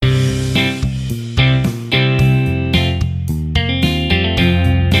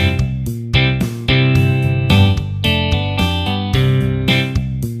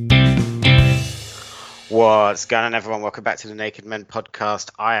What's going on, everyone? Welcome back to the Naked Men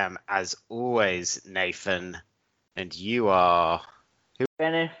podcast. I am, as always, Nathan, and you are...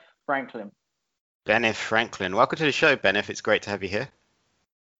 Beneth Franklin. Beneth Franklin. Welcome to the show, Beneth. It's great to have you here.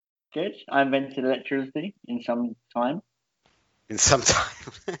 Good. I invented electricity in some time. In some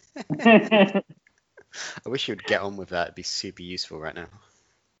time. I wish you would get on with that. It'd be super useful right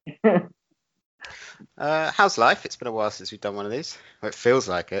now. How's life? It's been a while since we've done one of these. Well, it feels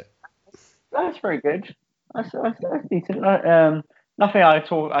like it. That's very good. That's decent. Nothing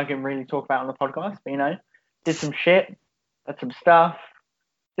I can really talk about on the podcast, but did some shit, did some stuff.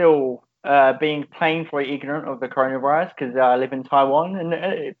 Still being painfully ignorant of the coronavirus because I live in Taiwan and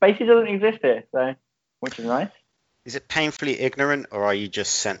it basically doesn't exist here, so which is nice. Is it painfully ignorant or are you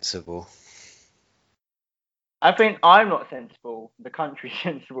just sensible? I think I'm not sensible. The country's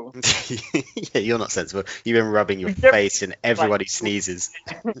sensible. Yeah, you're not sensible. You've been rubbing your face in everybody sneezes.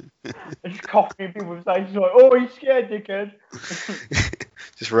 Just coughing in people's faces like, oh, you scared, dickhead.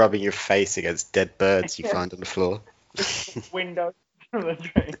 Just rubbing your face against dead birds you find on the floor. Window from the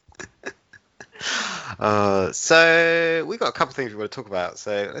train. So we got a couple things we want to talk about.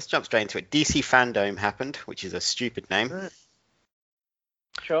 So let's jump straight into it. DC Fandome happened, which is a stupid name.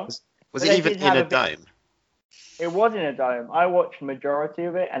 Sure. Was it even in a dome? It was in a dome. I watched majority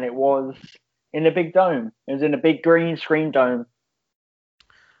of it, and it was in a big dome. It was in a big green screen dome.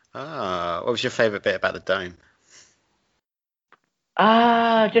 What was your favourite bit about the dome?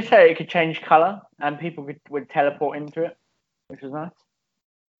 Just how it could change colour, and people would teleport into it, which was nice.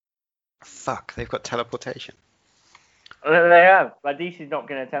 Fuck, they've got teleportation. They have. Like, DC's not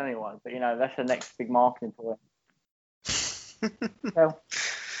going to tell anyone, but that's the next big marketing for it. So,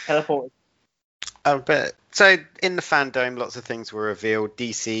 teleport. But so in the Fandome, lots of things were revealed.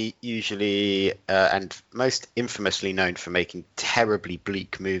 DC usually and most infamously known for making terribly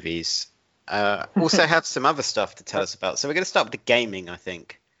bleak movies. Also have some other stuff to tell us about. So we're going to start with the gaming, I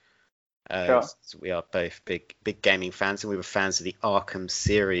think. Sure. So we are both big gaming fans, and we were fans of the Arkham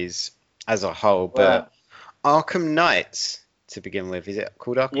series as a whole. But Arkham Knights, to begin with, is it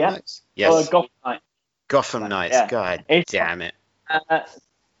called Arkham Knights? Yes. Gotham Knights. Gotham Knights. Yeah. God damn it.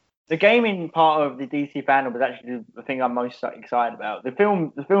 The gaming part of the DC fandom was actually the thing I'm most excited about. The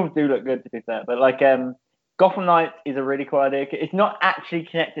films do look good, to be fair, but Gotham Knights is a really cool idea. It's not actually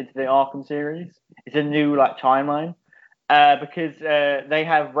connected to the Arkham series. It's a new timeline because they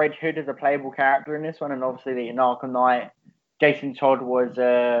have Red Hood as a playable character in this one, and obviously in Arkham Knight, Jason Todd was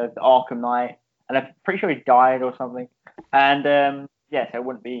the Arkham Knight, and I'm pretty sure he died or something. And so I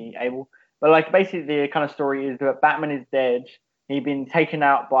wouldn't be able. But basically, the kind of story is that Batman is dead. He'd been taken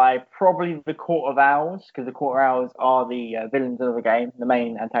out by probably the Court of Owls, because the Court of Owls are the villains of the game, the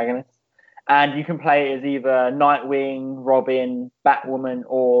main antagonists. And you can play as either Nightwing, Robin, Batwoman,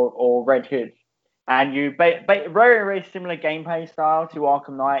 or Red Hood. And you very, very similar gameplay style to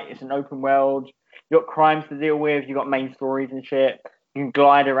Arkham Knight. It's an open world. You've got crimes to deal with. You've got main stories and shit. You can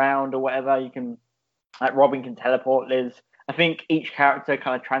glide around or whatever. You can, Robin can teleport. I think each character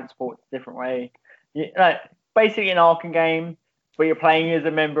kind of transports a different way. Basically an Arkham game, but you're playing as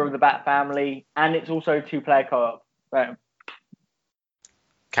a member of the Bat family, and it's also 2-player co-op. Right.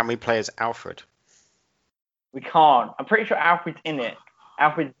 Can we play as Alfred? We can't. I'm pretty sure Alfred's in it.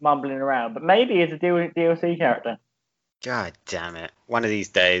 Alfred's mumbling around, but maybe as a DLC character. God damn it. One of these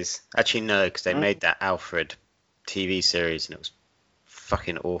days. Actually, no, because they made that Alfred TV series, and it was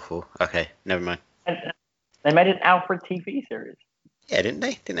fucking awful. Okay, never mind. They made an Alfred TV series? Yeah, didn't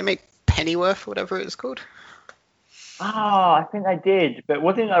they? Didn't they make Pennyworth or whatever it was called? I think they did, but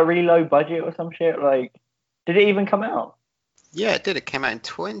wasn't it a really low budget or some shit? Did it even come out? Yeah, it did. It came out in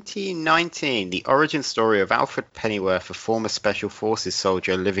 2019. The origin story of Alfred Pennyworth, a former Special Forces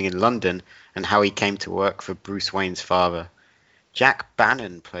soldier living in London, and how he came to work for Bruce Wayne's father. Jack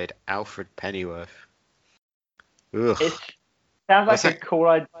Bannon played Alfred Pennyworth. Ugh. It sounds like a cool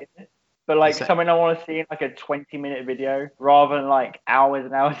idea, but something I want to see in a 20-minute video rather than hours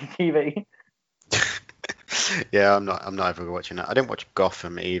and hours of TV. Yeah, I'm not ever watching that. I didn't watch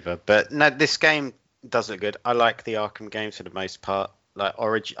Gotham either, but no, this game does look good. I like the Arkham games for the most part.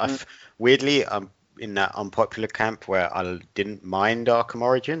 Origin, weirdly, I'm in that unpopular camp where I didn't mind Arkham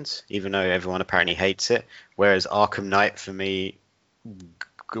Origins, even though everyone apparently hates it. Whereas Arkham Knight for me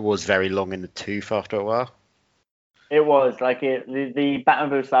was very long in the tooth after a while. It was the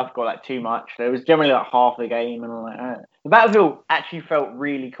Batmobile stuff got too much. It was generally half the game, and I'm the Batmobile actually felt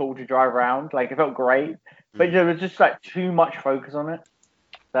really cool to drive around. It felt great, but there was just too much focus on it.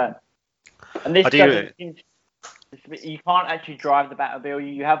 And this you can't actually drive the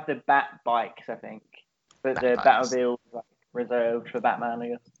Batmobile. You have the Bat bikes, I think, but the Batmobile is reserved for Batman, I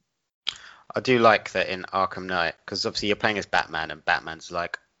guess. I do like that in Arkham Knight, because obviously you're playing as Batman, and Batman's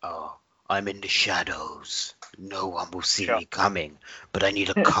like, oh, I'm in the shadows. No one will see Sure. me coming, but I need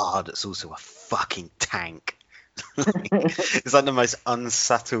a car that's also a fucking tank. It's like the most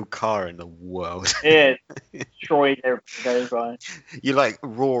unsubtle car in the world. Yeah, destroys everything goes by. You like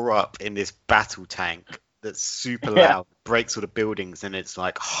roar up in this battle tank that's super Yeah. loud, breaks all the buildings, and it's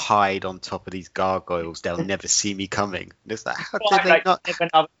like hide on top of these gargoyles. They'll never see me coming. And it's like, how did they Like not?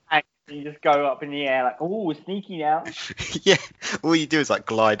 another tank, and you just go up in the air like, oh, sneaky now. Yeah, all you do is like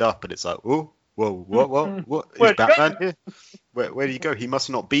glide up, and it's like, oh, whoa, what? Is Where'd you Batman here? Where do you go? He must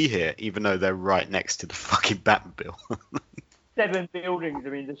not be here, even though they're right next to the fucking Batmobile. 7 buildings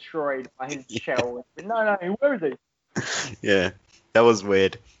have been destroyed by his Yeah. shell. No, where is he? Yeah, that was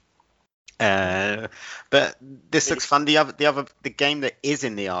weird. But this looks fun. The game that is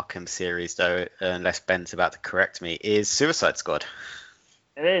in the Arkham series, though, unless Ben's about to correct me, is Suicide Squad.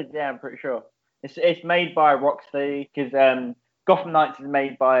 It is, yeah, I'm pretty sure. It's made by Rocksteady, because Gotham Knights is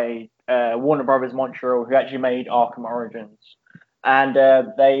made by Warner Brothers Montreal, who actually made Arkham Origins. And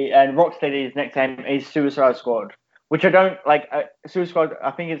Rocksteady's next game is Suicide Squad, which I don't like. Suicide Squad,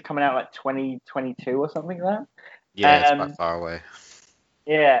 I think it's coming out like 2022 or something like that. Yeah, it's quite far away.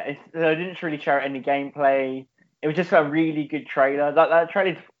 Yeah, they didn't really show any gameplay. It was just a really good trailer. That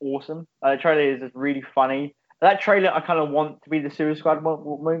trailer is awesome. The trailer is just really funny. That trailer I kind of want to be the Suicide Squad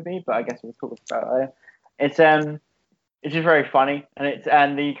movie, but I guess we'll talk about it later. It's just very funny,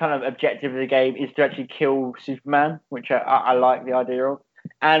 and the kind of objective of the game is to actually kill Superman, which I like the idea of.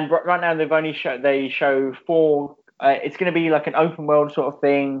 And right now they show 4. It's going to be like an open world sort of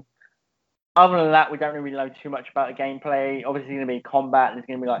thing. Other than that, we don't really know too much about the gameplay. Obviously, it's going to be combat. There's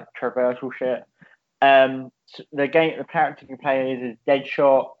going to be like traversal shit. The character you play is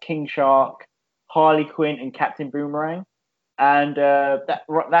Deadshot, King Shark, Harley Quinn, and Captain Boomerang. And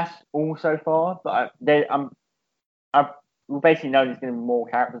that's all so far. But we basically know there's going to be more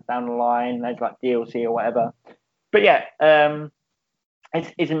characters down the line. There's like DLC or whatever. But yeah,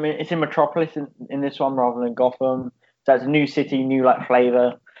 it's in Metropolis in this one rather than Gotham. So it's a new city, new like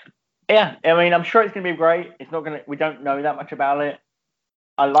flavor. Yeah, I mean, I'm sure it's going to be great. It's not going to. We don't know that much about it.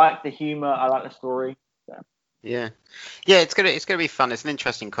 I like the humor. I like the story. So. Yeah, it's gonna be fun. It's an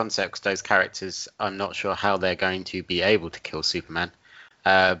interesting concept because those characters, I'm not sure how they're going to be able to kill Superman.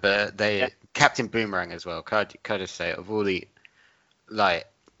 But Captain Boomerang as well. Could I just say, of all the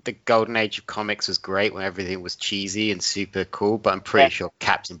the golden age of comics was great when everything was cheesy and super cool, but I'm pretty sure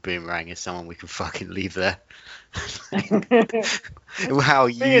Captain Boomerang is someone we can fucking leave there. How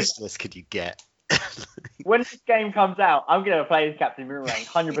useless could you get? When this game comes out, I'm gonna play as Captain Boomerang,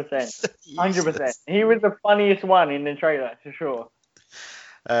 100%, 100%. He was the funniest one in the trailer for sure.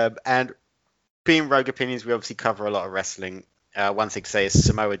 And being Rogue Opinions, we obviously cover a lot of wrestling. One thing to say is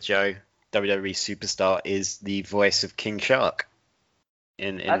Samoa Joe, WWE superstar, is the voice of King Shark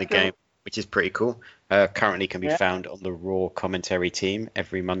in the game, which is pretty cool. Currently can be found on the Raw commentary team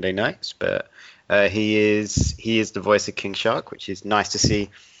every Monday nights, but he is the voice of King Shark, which is nice to see.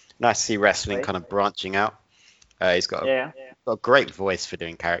 Nice to see wrestling kind of branching out. He's got got a great voice for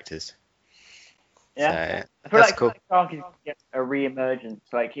doing characters. Yeah, so, I feel like cool. Shark is going to get a re-emergence.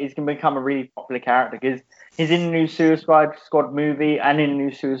 Like he's going to become a really popular character because he's in the new Suicide Squad movie and in the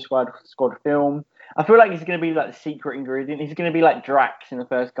new Suicide Squad film. I feel like he's going to be like the secret ingredient. He's going to be like Drax in the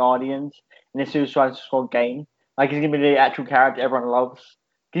first Guardians in the Suicide Squad game. Like he's going to be the actual character everyone loves.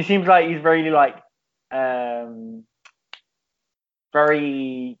 He seems like he's very like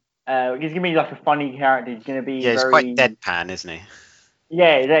very. He's gonna be like a funny character. He's gonna be he's quite deadpan, isn't he?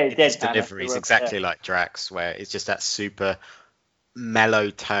 Yeah, deadpan. His delivery is exactly like Drax, where it's just that super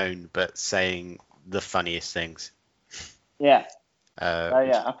mellow tone, but saying the funniest things. Yeah.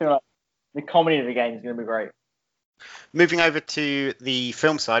 I feel like the comedy of the game is gonna be great. Moving over to the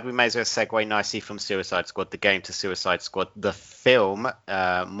film side, we may as well segue nicely from Suicide Squad, the game, to Suicide Squad, the film.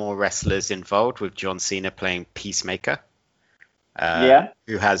 More wrestlers involved, with John Cena playing Peacemaker.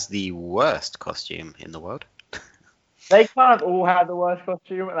 Who has the worst costume in the world. They kind of all have the worst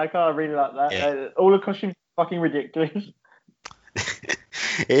costume, and I kind of really like that. Yeah. All the costumes are fucking ridiculous. It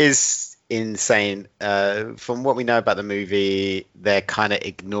is insane. From what we know about the movie, they're kind of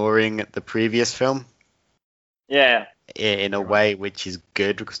ignoring the previous film. Yeah. In a way which is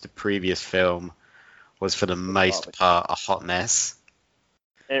good, because the previous film was, for the most part, a hot mess.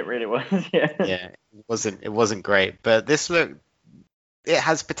 It really was, yeah. Yeah, it wasn't great, but it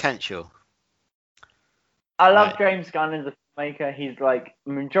has potential. I love James Gunn as a filmmaker. He's like,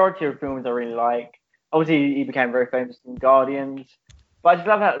 majority of films I really like. Obviously, he became very famous in Guardians. But I just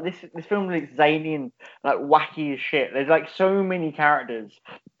love how this film looks zany and like wacky as shit. There's like so many characters.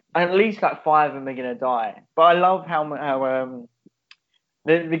 at least like 5 of them are gonna die. But I love how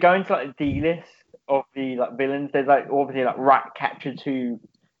they're going to like the D list of the like villains. There's like obviously like Ratcatcher 2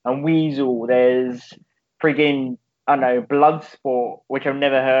 and Weasel. There's friggin' I don't know Bloodsport, which I've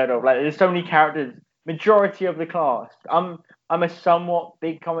never heard of. Like there's so many characters. Majority of the cast. I'm a somewhat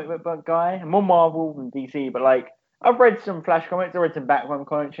big comic book guy. I'm more Marvel than DC, but like I've read some Flash comics. I read some Batman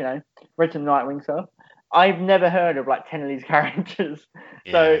comics. Read some Nightwing stuff. I've never heard of like 10 of these characters,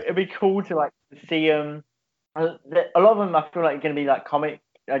 so Yeah. it'd be cool to like see them. A lot of them I feel like are going to be like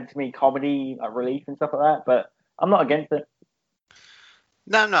to me comedy, like relief and stuff like that. But I'm not against it.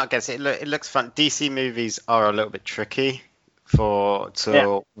 No, I'm not against it. It looks fun. DC movies are a little bit tricky Yeah,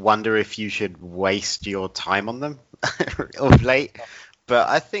 to wonder if you should waste your time on them of late. But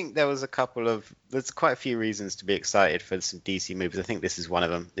I think there's quite a few reasons to be excited for some DC movies. I think this is one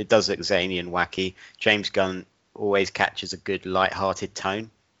of them. It does look zany and wacky. James Gunn always catches a good light-hearted tone.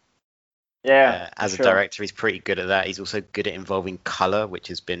 yeah, for As a sure. director, he's pretty good at that. He's also good at involving color, which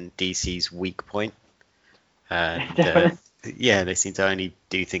has been DC's weak point. And Definitely. yeah, they seem to only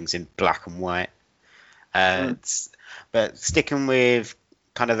do things in black and white. Uh, Mm, it's- but sticking with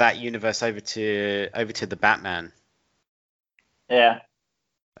kind of that universe over to the Batman. yeah,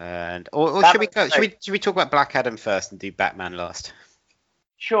 And or should we Batman's go, great. should we talk about Black Adam first and do Batman last?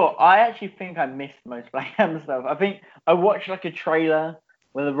 Sure. I actually think I missed most Black Adam stuff. I think I watched like a trailer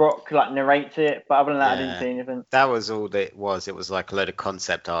where The Rock like narrates it, but other than that, I didn't Yeah, see anything. that was all that it was. It was like a load of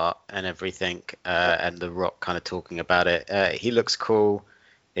concept art and everything, Yeah. and The Rock kind of talking about it. He looks cool.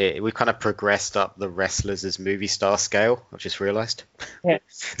 We've kind of progressed up the wrestlers as movie star scale. I've just realised. Yeah.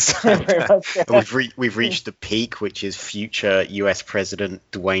 So, Very much, yeah. we've reached the peak, which is future U.S. President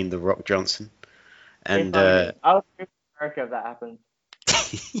Dwayne The Rock Johnson, It's and not good. I would move to America if that happened.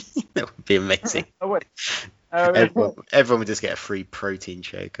 that would be amazing. I would. Everyone would just get a free protein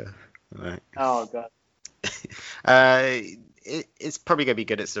shaker. Right. Oh god. It's probably going to be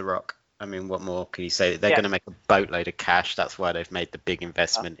good as The Rock. I mean, what more can you say? They're Yeah. going to make a boatload of cash. That's why they've made the big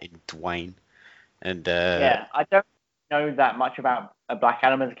investment in Dwayne. And Yeah, I don't know that much about a Black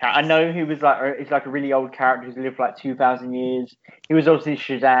Adam as a character. I know he was like he's like a really old character who's lived for like 2,000 years. He was obviously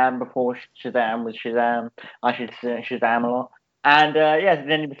Shazam before Shazam was Shazam. I should say Shazam a lot. And yeah,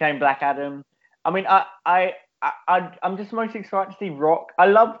 then he became Black Adam. I mean, I'm just most excited to see Rock. I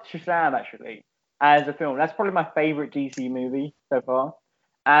loved Shazam actually as a film. That's probably my favorite DC movie so far.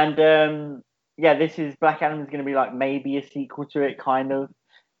 And yeah, this is Black Adam is going to be like maybe a sequel to it, kind of.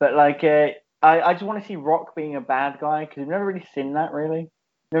 But like, I just want to see Rock being a bad guy because we've never really seen that really.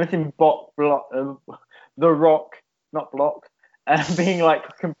 Never seen The Rock, not Block, being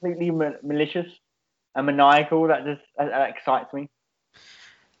like completely malicious and maniacal. That excites me.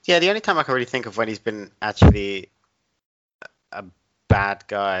 yeah, the only time I can really think of when he's been actually a bad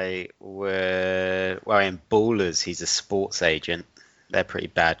guy were, well, in Ballers, he's a sports agent. They're pretty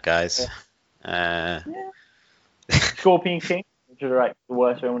bad guys. Uh, Yeah. Scorpion King, which is like the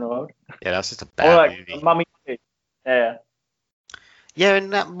worst film in the world. yeah, that's just a Or bad like movie. Mummy 2. Yeah. Yeah, in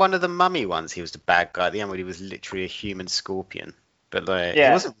that one of the Mummy ones, he was the bad guy at the end, where he was literally a human scorpion. But like, he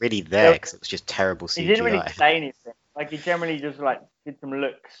Yeah. wasn't really there because it was just terrible He didn't really CGI. say anything. Like he generally just like did some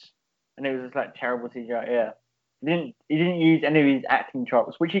looks, and it was just like terrible CGI. Yeah, he didn't use any of his acting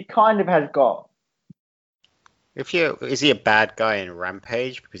chops, which he kind of has got. Is he a bad guy in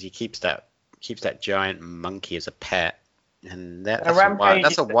Rampage because he keeps that giant monkey as a pet, and Rampage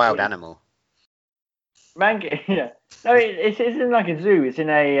that's a is wild animal. Man, yeah. No, it's in like a zoo. It's in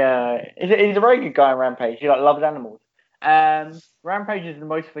he's a very good guy in Rampage. He like loves animals. Rampage is the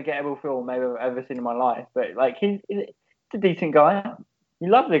most forgettable film maybe I've ever seen in my life. But like he's a decent guy. You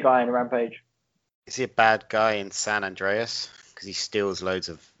love the guy in Rampage. Is he a bad guy in San Andreas because he steals loads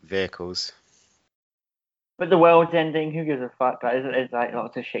of vehicles? But the world's ending. Who gives a fuck? Like, there's like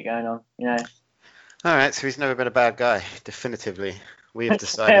lots of shit going on. You know. All right, so he's never been a bad guy, definitively. We have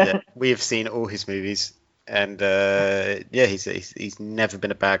decided that we have seen all his movies, and yeah, he's never been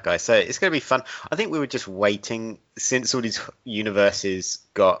a bad guy. So it's going to be fun. I think we were just waiting since all these universes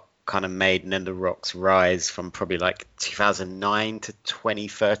got kind of made, and then The Rock's rise from probably like 2009 to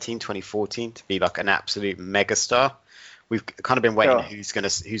 2013, 2014 to be like an absolute megastar. We've kind of been waiting Sure.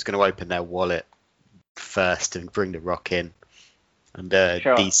 who's gonna open their wallet first and bring The Rock in, and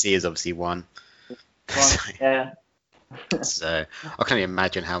Sure. DC is obviously one. Well, yeah. So I can only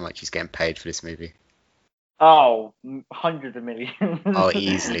imagine how much he's getting paid for this movie. Oh, hundreds of millions. Oh,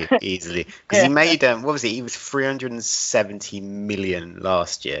 easily. Because Yeah. he made what was it? He was 370 million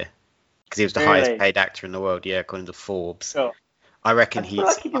last year because he was the highest Really? paid actor in the world. Yeah, according to Forbes. Sure. I reckon I feel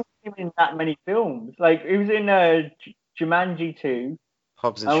like he didn't even in that many films. Like he was in Jumanji 2.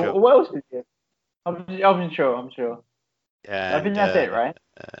 Hobbs and Shaw. What else is it? I'm sure. I think And that's it, right?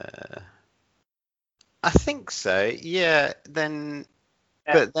 I think so. Yeah. Then,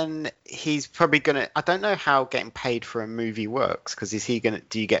 Yeah. but then he's probably gonna. I don't know how getting paid for a movie works because is he gonna?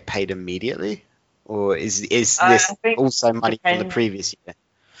 Do you get paid immediately, or is this I think also money from the depends. previous year?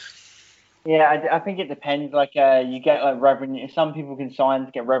 Yeah, I think it depends. Like, you get like revenue. Some people can sign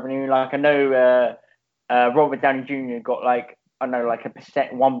to get revenue. Like, I know Robert Downey Jr. got like, I don't know, like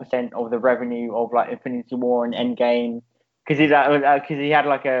 1% of the revenue of like Infinity War and Endgame, because he had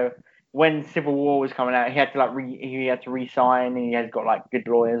like when Civil War was coming out, he had to re-sign, and he has got like good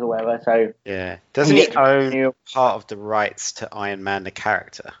lawyers or whatever. So Yeah. he Doesn't he gets own revenue. part of the rights to Iron Man the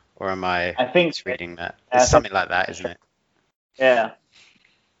character, or am I I think. misreading that? I It's think something like that, isn't it? yeah.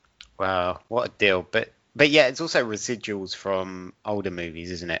 Wow, what a deal! But yeah, it's also residuals from older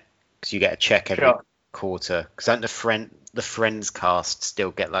movies, isn't it? Because you get a check every Sure. quarter. Because don't the Friends cast still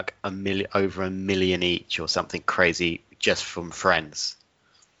get like over $1 million each or something crazy just from Friends?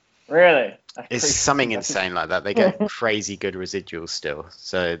 Really? It's something insane like that. They get crazy good residuals still,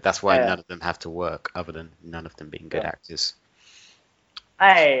 so that's why none of them have to work, other than none of them being good actors.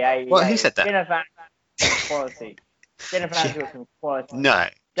 Hey, Well, who said that? Jennifer Aniston quality. Jennifer Aniston got some quality. No,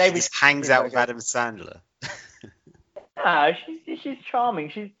 she David just hangs out with okay. Adam Sandler. No, she's charming.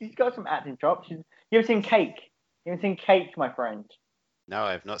 She's got some acting chops. You ever seen Cake? You ever seen Cake, my friend? No,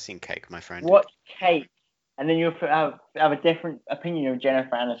 I have not seen Cake, my friend. Watch Cake, and then you'll have a different opinion of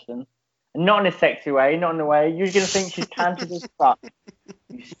Jennifer Aniston. And not in a sexy way, not in a way. You're gonna think she's talented as fuck.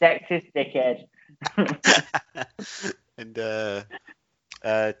 You sexist dickhead. And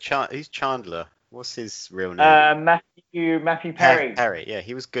who's Chandler? What's his real name? Matthew Perry. Perry. Yeah,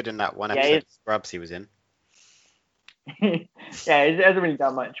 he was good in that one Yeah, episode of Scrubs he was in. Yeah, it hasn't really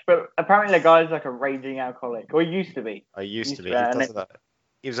done much. But apparently the guy's like a raging alcoholic, or he used to be. I used to be.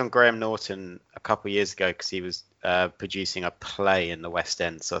 He was on Graham Norton a couple of years ago because he was producing a play in the West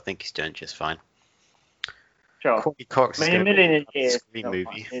End, so I think he's doing just fine. Sure. Courtney Cox is going to be in a Scream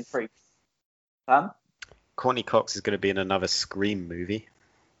movie. It's pretty. Huh? Courtney Cox is going to be in another Scream movie.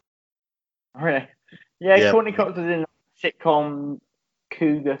 Really? Yeah, Courtney Cox was in a sitcom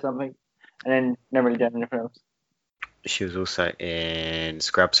Coog or something, and then never really done anything else. She was also in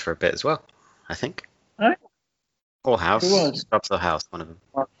Scrubs for a bit as well, I think. Right? Or House. Scrubs or House, one of them.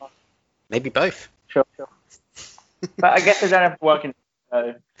 Maybe both. Sure. But I guess they don't have to work in.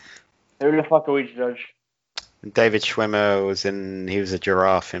 So who the fuck are we to judge? David Schwimmer he was a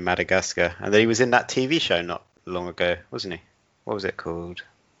giraffe in Madagascar, and then he was in that TV show not long ago, wasn't he? What was it called?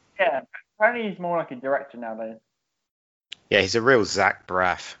 Yeah, apparently he's more like a director nowadays. Yeah, he's a real Zach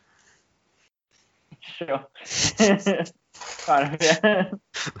Braff. Sure. Kind of, yeah.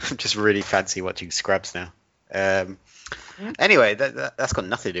 I'm just really fancy watching Scrubs now. Anyway, that's got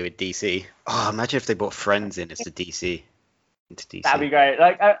nothing to do with DC. Oh, imagine if they brought Friends into DC. That'd be great.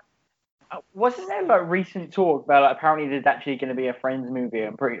 Like, wasn't there like recent talk about like apparently there's actually going to be a Friends movie?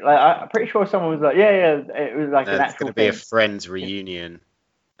 I'm pretty sure someone was like, yeah, it was like an actual. It's going to be a Friends reunion.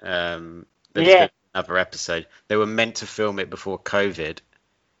 There's another episode. They were meant to film it before COVID,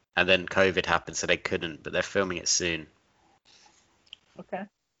 and then COVID happened, so they couldn't. But they're filming it soon. Okay,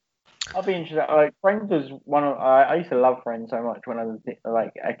 I'll be interested. Like Friends was one of I used to love Friends so much when I was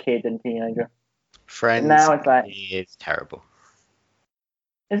like a kid and teenager. Friends. But now it's like it's terrible.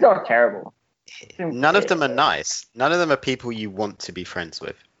 It's not terrible. None of them are nice. None of them are people you want to be friends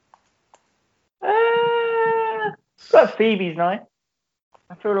with. But Phoebe's nice.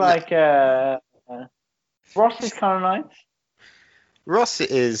 I feel like Ross is kind of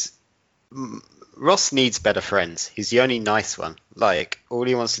nice. Ross needs better friends. He's the only nice one. Like, all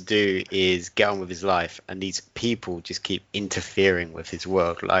he wants to do is get on with his life, and these people just keep interfering with his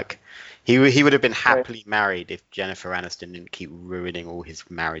world. Like, he would have been happily married if Jennifer Aniston didn't keep ruining all his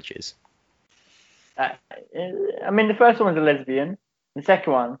marriages. I mean, the first one was a lesbian. The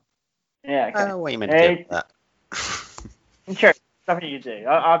second one, yeah. Okay. What are you meant to do with that? Sure, something you do.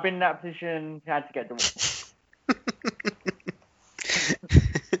 I've been in that position. Had to get divorced.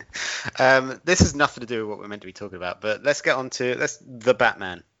 This has nothing to do with what we're meant to be talking about, but let's get on to the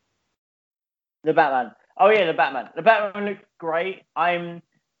Batman. The Batman. Oh yeah, the Batman. The Batman looks great. I'm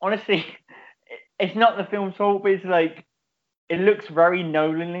honestly, it's not the film's fault, but it's like it looks very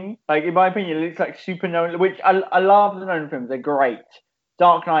Nolan-y. Like in my opinion, it looks like super Nolan. Which I love the Nolan films. They're great.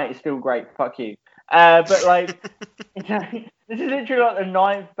 Dark Knight is still great. Fuck you. But like, this is literally like the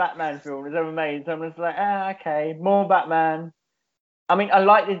 9th Batman film that's ever made. So I'm just like, okay, more Batman. I mean, I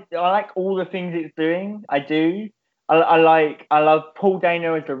like this. I like all the things it's doing. I do. I love Paul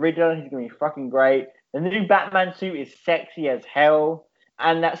Dano as the Riddler. He's gonna be fucking great. The new Batman suit is sexy as hell.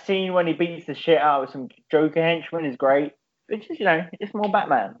 and that scene when he beats the shit out of some Joker henchman is great. It's just, it's more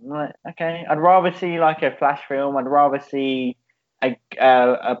Batman. I'm like, okay, I'd rather see like a Flash film. I'd rather see a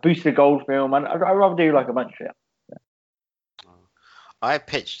Booster Gold film. I'd rather do like a bunch of it. I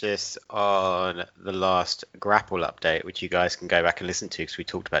pitched this on the last Grapple update, which you guys can go back and listen to because we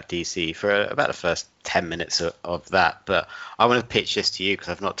talked about DC for about the first 10 minutes of that. But I want to pitch this to you because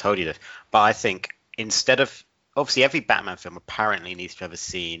I've not told you this. But I think instead of, obviously every Batman film apparently needs to have a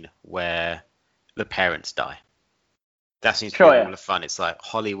scene where the parents die. That seems to be all the fun. It's like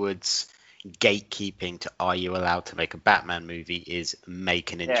Hollywood's gatekeeping to are you allowed to make a Batman movie is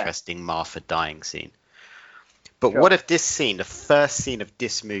make an interesting Martha dying scene. But what if this scene, the first scene of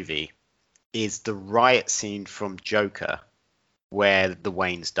this movie, is the riot scene from Joker where the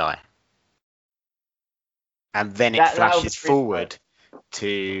Waynes die? And then it flashes forward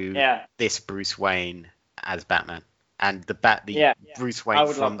to this Bruce Wayne as Batman. And the Bruce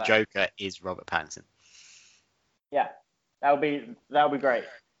Wayne from Joker is Robert Pattinson. Yeah, that would be great.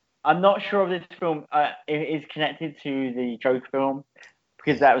 I'm not sure if this film is connected to the Joker film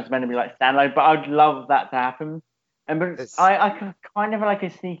because that was meant to be like standalone, but I'd love that to happen. And I kind of like to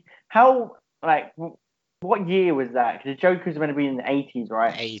see how, like, what year was that? Because the Joker was meant to be in the 80s,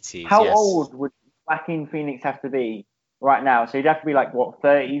 right? 80s. How old would Joaquin Phoenix have to be right now? So he'd have to be like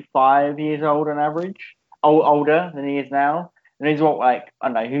 35 years old on average, older than he is now. And he's I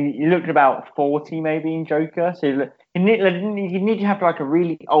don't know. He looked about 40 maybe in Joker. So he need to have like a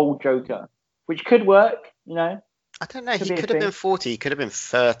really old Joker, which could work. I don't know. He could have been 40. He could have been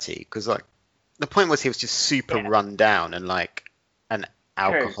 30 because the point was he was just super run down and like an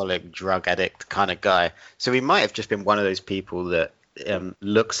alcoholic drug addict kind of guy. So he might have just been one of those people that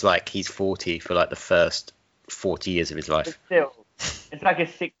looks like he's 40 for like the first 40 years of his life. But still, it's like a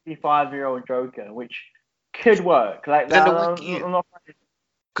 65-year-old Joker, which could work. Like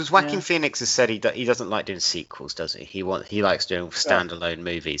because Joaquin Phoenix has said he doesn't like doing sequels, does he? He likes doing standalone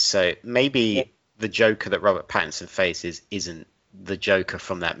movies. So maybe the Joker that Robert Pattinson faces isn't the Joker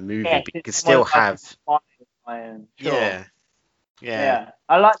from that movie, but you can still have. Yeah.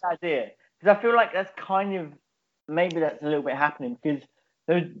 I like that idea because I feel like that's kind of maybe that's a little bit happening because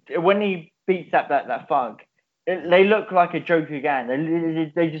when he beats that thug, they look like a Joker gang.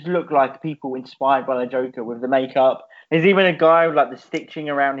 They just look like people inspired by the Joker with the makeup. There's even a guy with like the stitching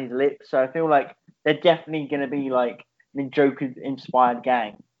around his lips, so I feel like they're definitely going to be like the Joker inspired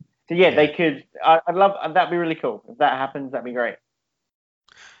gang. So they could. I'd love that'd be really cool if that happens. That'd be great.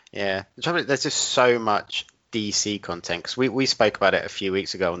 Yeah, there's just so much DC content because we spoke about it a few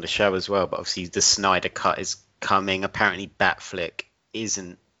weeks ago on the show as well. But obviously the Snyder Cut is coming. Apparently Batflick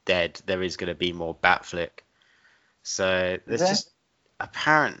isn't dead. There is going to be more Batflick. So there's just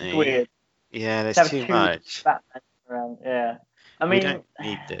apparently weird. Yeah, there's too much. Batman around. Yeah, I mean, we don't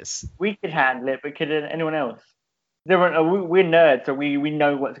need this. We could handle it, but could anyone else? We're nerds, so we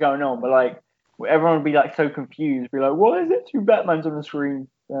know what's going on. But like, everyone would be like so confused. Be like, why is there two Batmans on the screen?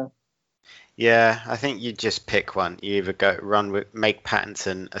 Yeah, I think you just pick one. You either make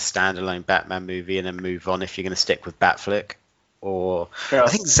Pattinson a standalone Batman movie and then move on if you're going to stick with Batflick, or I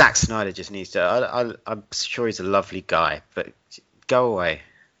think Zack Snyder just needs to. I'm sure he's a lovely guy, but go away.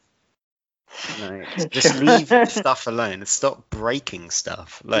 Just leave stuff alone and stop breaking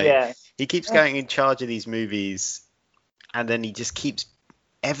stuff. He keeps going in charge of these movies, and then he just keeps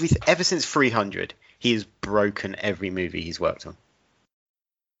everything. Ever since 300, he has broken every movie he's worked on.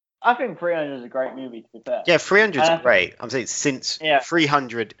 I think 300 is a great movie, to be fair. Yeah, 300 is great. I'm saying since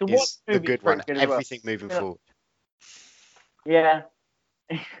 300 is a good one. Everything moving forward. Yeah.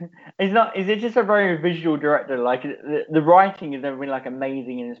 Is it just a very visual director? Like, the writing has never been, like,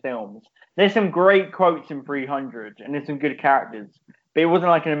 amazing in his films. There's some great quotes in 300, and there's some good characters. But it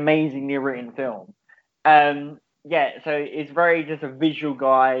wasn't, like, an amazingly written film. So it's very just a visual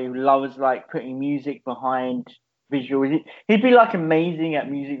guy who loves, like, putting music behind visuals. He'd be like amazing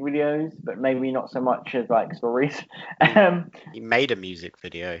at music videos, but maybe not so much as like stories. He made a music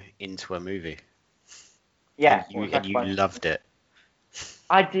video into a movie. Yeah, and you loved it.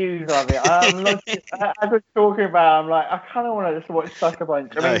 I do love it. I was talking about. I'm like, I kind of want to just watch Sucker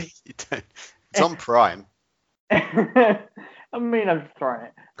Punch. No, you don't. It's on Prime. I mean, I'm just throwing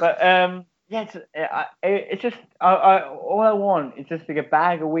it, but it's just all I want is just like a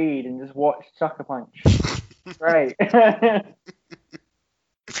bag of weed and just watch Sucker Punch. Right.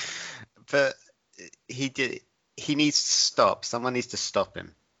 But he needs to stop. Someone needs to stop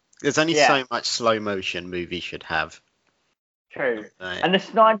him. There's only so much slow motion movies should have. True. Right. And the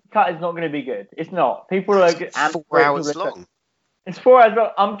Snyder Cut is not going to be good. It's not. People are 4 hours long. It's 4 hours long.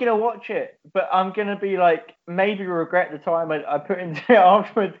 I'm gonna watch it, but I'm gonna be like maybe regret the time I put into it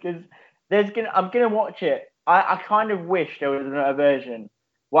afterwards because I'm gonna watch it. I kind of wish there was another version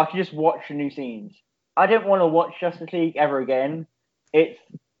where I could just watch the new scenes. I don't want to watch Justice League ever again. It's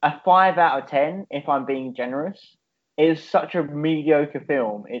a 5 out of 10 if I'm being generous. It's such a mediocre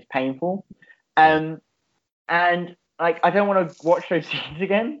film. It's painful, Yeah. and like I don't want to watch those scenes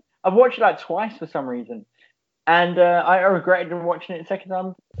again. I've watched it like twice for some reason. And I regretted watching it the second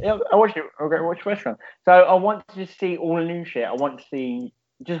time. Yeah, I watched it. I regret watching the first time. So I want to just see all the new shit. I want to see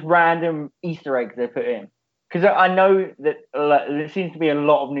just random Easter eggs they put in because I know that there seems to be a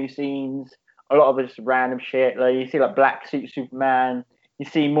lot of new scenes, a lot of just random shit. Like you see like Black Suit Superman. You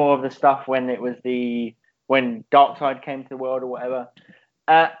see more of the stuff when it was when Darkseid came to the world or whatever.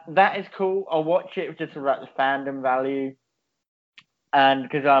 That is cool. I'll watch it just for like the fandom value and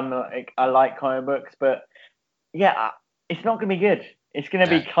because I like comic books, but yeah, it's not gonna be good. It's gonna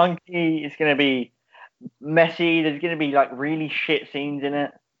be No, clunky. It's gonna be messy. There's gonna be like really shit scenes in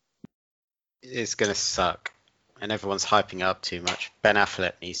it. it's gonna suck, and everyone's hyping up too much. Ben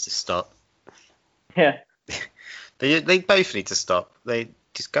Affleck needs to stop. Yeah, They both need to stop. They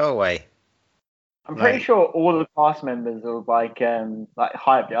just go away. I'm pretty Like, sure all the cast members are like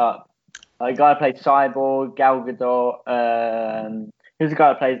hyped it up. Like the guy who plays Cyborg, Gal Gadot, who's the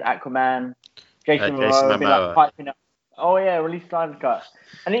guy who plays Aquaman, Jason Jason Momoa have been like Momoa. hyping up. Oh yeah, release Snyder Cut,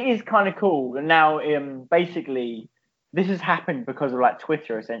 and it is kind of cool. And now, basically, this has happened because of like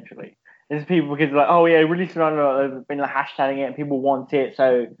Twitter essentially. There's people because like, oh yeah, release Snyder. They've been like hashtagging it, and people want it,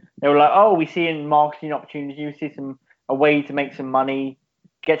 so they were like, oh, we see in marketing opportunity, we see a way to make some money,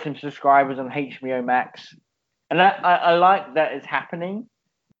 get some subscribers on HBO Max, and I like that it's happening,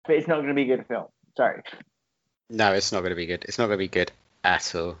 but it's not going to be a good film. Sorry. No, it's not gonna be good. It's not gonna be good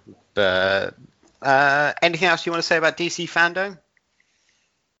at all. But anything else you want to say about DC fandom?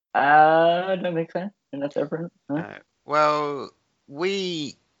 I don't think so. I think that's different. Huh? Well,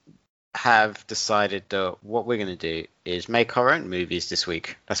 we have decided that what we're going to do is make our own movies this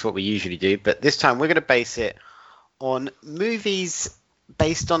week. That's what we usually do, but this time we're going to base it on movies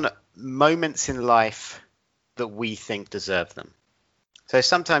based on moments in life that we think deserve them. So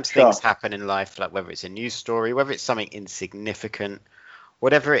sometimes things Sure. happen in life, like whether it's a news story, whether it's something insignificant,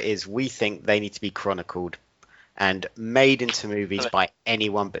 whatever it is, we think they need to be chronicled and made into movies by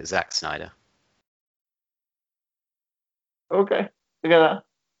anyone but Zack Snyder. Okay. Together.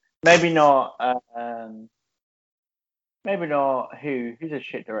 Maybe not. Maybe not. Who's a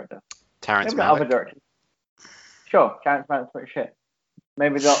shit director? Terrence Maybe not other Malick. directors. Sure. Terrence Malick's pretty shit.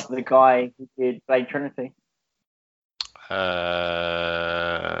 Maybe not the guy who did Blade Trinity.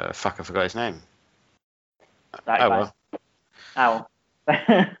 Fuck, I forgot his name. That Oh guy. well. Ow.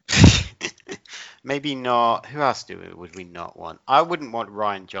 Maybe not. Who else would we not want? I wouldn't want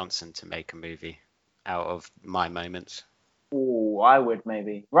Ryan Johnson to make a movie out of my moments. Oh, I would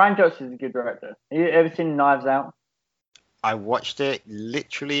maybe. Ryan Johnson's a good director. You ever seen Knives Out? I watched it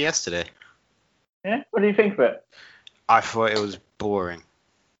literally yesterday. Yeah. What do you think of it? I thought it was boring.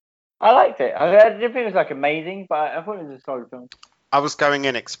 I liked it. I didn't think it was like amazing, but I thought it was a solid film. I was going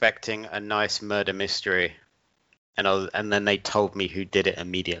in expecting a nice murder mystery, and then they told me who did it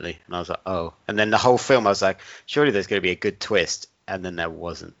immediately, and I was like, oh. And then the whole film, I was like, surely there's going to be a good twist, and then there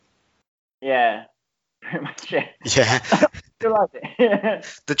wasn't. Yeah. Pretty much it. Yeah. Still liked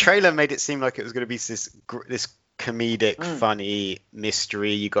it. The trailer made it seem like it was going to be this comedic, funny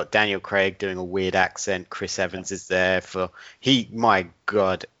mystery. You got Daniel Craig doing a weird accent. Chris Evans is there my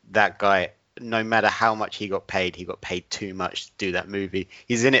God, that guy. No matter how much he got paid too much to do that movie.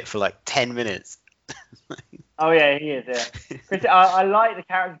 He's in it for like 10 minutes. Oh yeah, he is. Yeah, Chris, I like the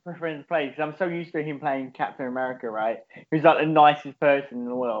character preference play because I'm so used to him playing Captain America, right? Who's like the nicest person in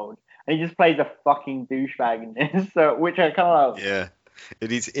the world, and he just plays a fucking douchebag in this, so which I kind of love. Yeah.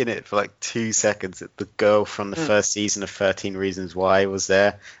 And he's in it for like 2 seconds. The girl from the first season of 13 Reasons Why was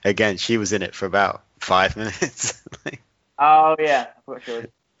there. Again, she was in it for about 5 minutes. Oh yeah, I forgot she was.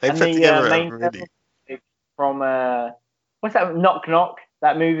 They And put the together a main really... from what's that? Knock Knock.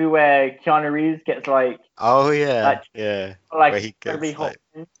 That movie where Keanu Reeves gets like Oh, yeah. Yeah. Where he incredibly gets hot.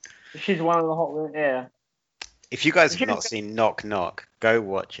 like... She's one of the hot women. Yeah, If you guys have She not was- seen Knock Knock, go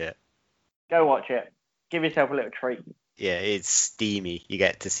watch it. go watch it. Give yourself a little treat. Yeah, it's steamy. You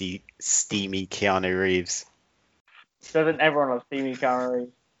get to see steamy Keanu Reeves. Doesn't everyone love Stevie Keanu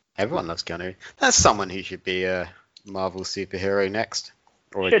Reeves? Everyone loves Keanu Reeves. That's someone who should be a Marvel superhero next.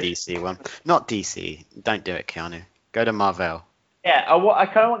 Or a Should. DC one. Not DC. Don't do it, Keanu. Go to Marvel. Yeah, I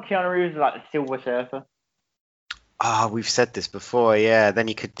kind of want Keanu Reeves like the Silver Surfer. Ah, we've said this before, yeah. Then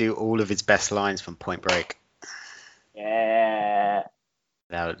he could do all of his best lines from Point Break. Yeah.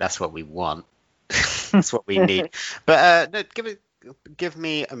 Now, that's what we want. That's what we need. But no,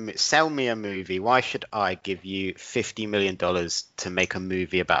 sell me a movie. Why should I give you $50 million to make a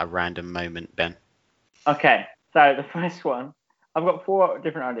movie about a random moment, Ben? Okay, so the first one, I've got four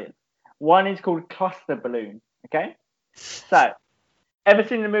different ideas. One is called Cluster Balloon. Okay, so ever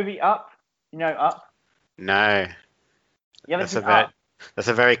seen the movie Up? You know Up? No, You haven't that's a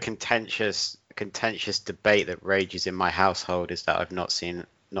seen very Up? contentious debate that rages in my household. Is that I've not seen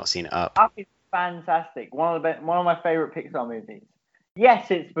it up. Up is fantastic. One of my favorite Pixar movies.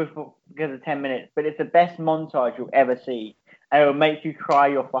 Yes, it's because of 10 minutes, but it's the best montage you'll ever see, and it will make you cry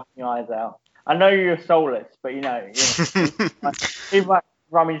your fucking eyes out. I know you're soulless, but you might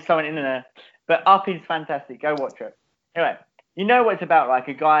rummage something in there. But Up is fantastic. Go watch it. Anyway, you know what it's about? Like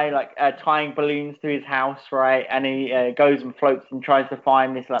a guy tying balloons to his house, right? And he goes and floats and tries to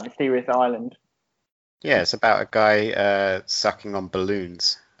find this like mysterious island. Yeah, it's about a guy sucking on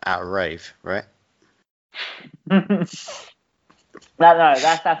balloons at a rave, right? No,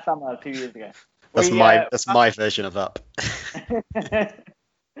 that's summer 2 years ago. That's my version of Up.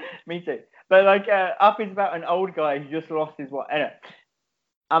 Me too. But Up is about an old guy who just lost his wife. Anyway,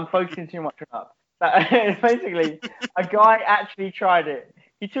 I'm focusing too much on Up. It's basically a guy actually tried it.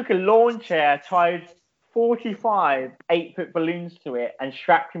 He took a lawn chair, tied 45 8-foot balloons to it, and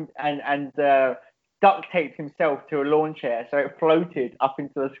strapped him and duct taped himself to a lawn chair so it floated up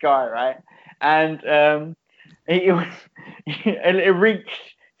into the sky, right? And it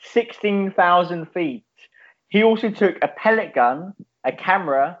reached 16,000 feet. He also took a pellet gun, a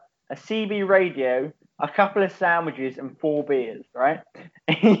camera, a CB radio, a couple of sandwiches, and 4 beers, right?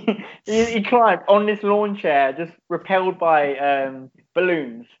 he climbed on this lawn chair, just repelled by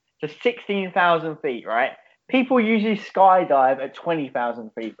balloons, to 16,000 feet, right? People usually skydive at 20,000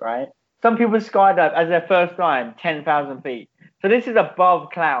 feet, right? Some people skydive as their first time, 10,000 feet. So this is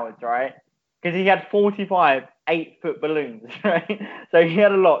above clouds, right? Because he had 45 8-foot balloons, right? So he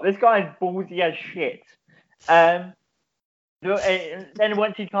had a lot. This guy's ballsy as shit. Then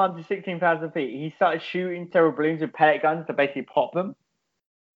once he climbed to 16,000 feet, he started shooting several balloons with pellet guns to basically pop them.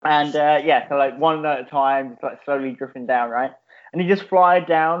 And so like one at a time, just like slowly drifting down, right? And he just flied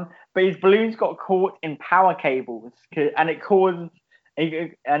down, but his balloons got caught in power cables, and it caused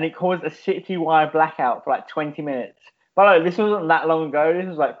a city-wide blackout for like 20 minutes. But this wasn't that long ago. This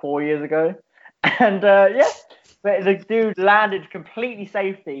was like 4 years ago, and but the dude landed completely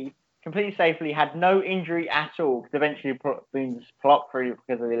safely, had no injury at all, because eventually balloons plopped through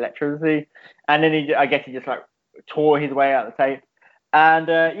because of the electricity, and then I guess he just like tore his way out of the tape, and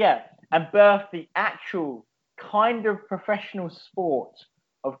and birthed the actual kind of professional sport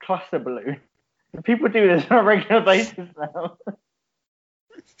of cluster balloon. People do this on a regular basis now.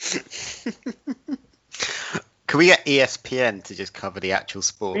 Can we get ESPN to just cover the actual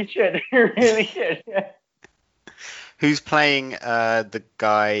sport? We should, we really should. Yeah. Who's playing the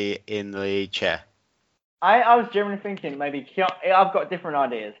guy in the chair? I was generally thinking maybe I've got different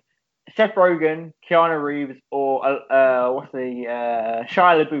ideas. Seth Rogen, Keanu Reeves, or Shia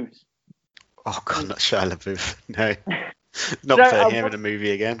LaBeouf. Oh God, not Shia LaBeouf. No, not putting him in a movie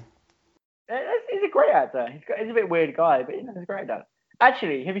again. He's a great actor. He's a bit weird guy, but he's a great actor.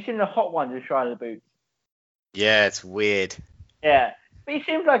 Actually, have you seen the Hot Ones with Shia LaBeouf? Yeah, it's weird. Yeah, but he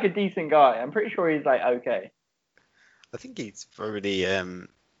seems like a decent guy. I'm pretty sure he's like okay. I think he's probably.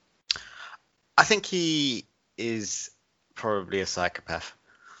 I think he is probably a psychopath.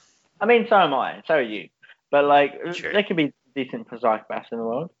 I mean, so am I. So are you. But True. there could be decent psychopaths in the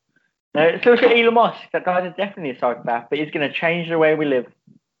world. Let's look at Elon Musk. That guy is definitely a psychopath, but he's going to change the way we live.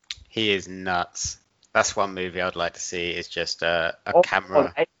 He is nuts. That's one movie I'd like to see. Is just a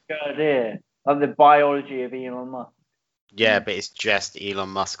camera. Good idea. Of the biology of Elon Musk. Yeah, but it's just Elon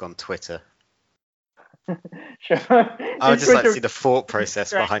Musk on Twitter. Sure. I would just like to see the thought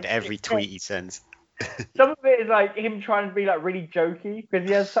process behind every tweet he sends. Some of it is like him trying to be like really jokey, because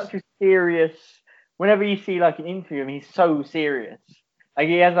he has such a serious. Whenever you see like an interview of him, he's so serious. Like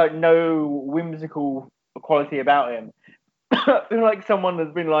he has like no whimsical quality about him. Like someone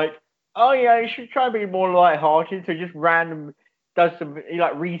has been like, oh yeah, you should try and be more light-hearted. So just random he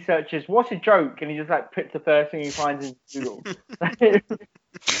like researches what's a joke, and he just like puts the first thing he finds in Google.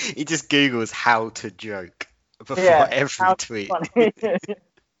 He just Googles how to joke before every tweet.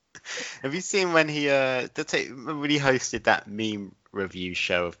 Have you seen when he hosted that meme review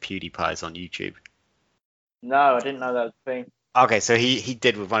show of PewDiePie's on YouTube? No, I didn't know that was a thing. Okay, so he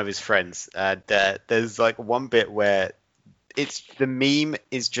did with one of his friends. There's like one bit where the meme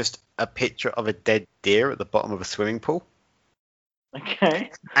is just a picture of a dead deer at the bottom of a swimming pool.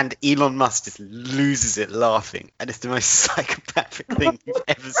 Okay. And Elon Musk just loses it laughing, and it's the most psychopathic thing you've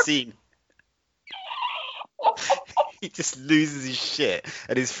ever seen. He just loses his shit,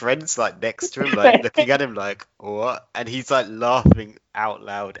 and his friends like next to him, like looking at him like what, and he's like laughing out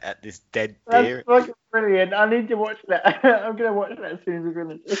loud at this dead That's deer. fucking brilliant. I need to watch that. I'm gonna watch that as soon as we're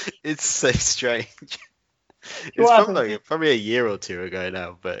finished. It's so strange. It's What from happened? like probably a year or two ago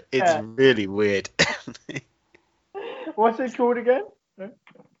now, but it's Yeah. really weird. What's it called again?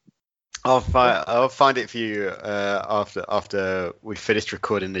 I'll find it for you after we finished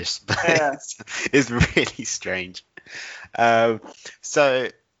recording this. But Yeah. it's really strange. So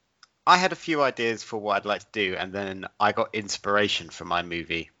I had a few ideas for what I'd like to do, and then I got inspiration for my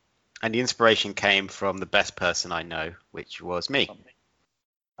movie, and the inspiration came from the best person I know, which was me. Oh,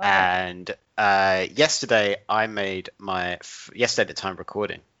 And yesterday at the time of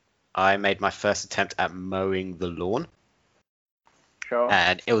recording, I made my first attempt at mowing the lawn. sure.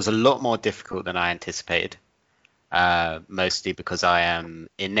 And it was a lot more difficult than I anticipated, mostly because I am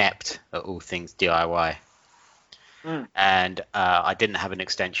inept at all things DIY. And I didn't have an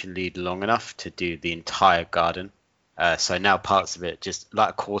extension lead long enough to do the entire garden. So now parts of it, just like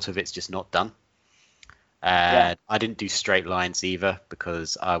a quarter of it's just not done. And I didn't do straight lines either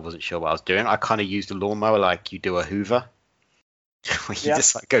because I wasn't sure what I was doing. I kind of used a lawnmower like you do a Hoover, where you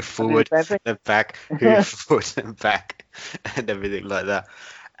just like go forward, then back, hoover forward and back, and everything like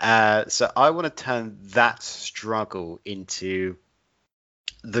that. So I want to turn that struggle into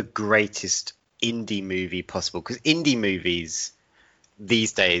the greatest indie movie possible, because indie movies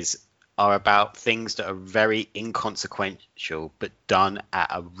these days are about things that are very inconsequential but done at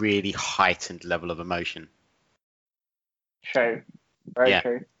a really heightened level of emotion. True. Very Yeah.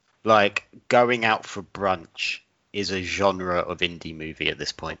 true. Like going out for brunch is a genre of indie movie at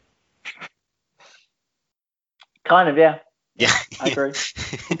this point. Kind of, yeah. Yeah. I agree.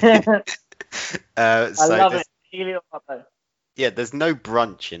 I love it. Helio Papo. Yeah, there's no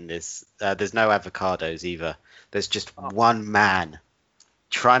brunch in this. There's no avocados either. There's just one man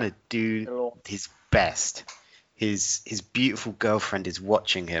trying to do his best. His beautiful girlfriend is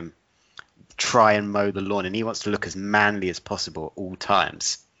watching him try and mow the lawn, and he wants to look as manly as possible at all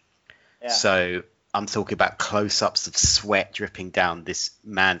times. Yeah. So I'm talking about close-ups of sweat dripping down this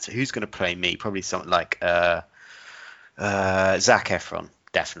man. So who's going to play me? Probably something like Zac Efron,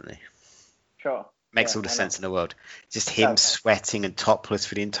 definitely. Sure. Makes all the sense in the world. Just him sweating and topless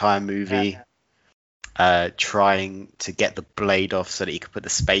for the entire movie, trying to get the blade off so that he could put the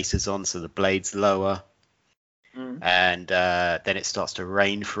spacers on so the blade's lower. And then it starts to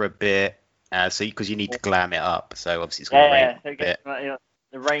rain for a bit. So because you need to glam it up, so obviously it's going to rain a bit.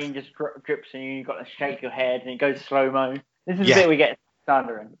 The rain just drips and you've got to shake your head and it goes slow-mo. This is the bit we get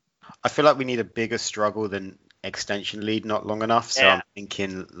thunder in. I feel like we need a bigger struggle than extension lead not long enough, so I'm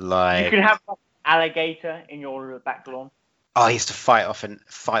thinking like... You could have an alligator in your back lawn. Oh, he has to fight off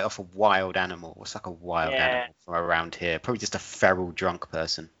a wild animal. What's like a wild animal from around here? Probably just a feral drunk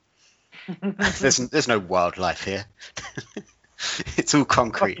person. There's no wildlife here. It's all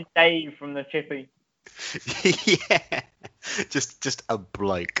concrete. Fucking Dave from the Chippy. Yeah, just a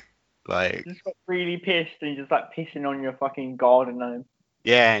bloke like. Just got really pissed and just like pissing on your fucking garden gnome.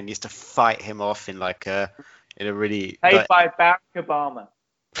 Yeah, and you used to fight him off in like in a really. Played by Barack Obama.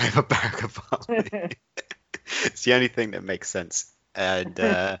 Played by Barack Obama. It's the only thing that makes sense. And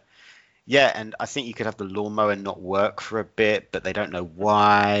yeah, and I think you could have the lawnmower not work for a bit, but they don't know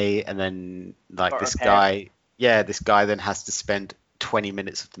why. And then like this guy then has to spend 20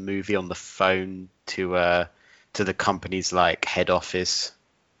 minutes of the movie on the phone to the company's like head office,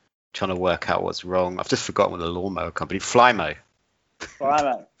 trying to work out what's wrong. I've just forgotten what the lawnmower company, Flymo.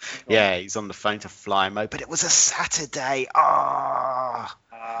 Flymo. Yeah, he's on the phone to Flymo, but it was a Saturday. Oh,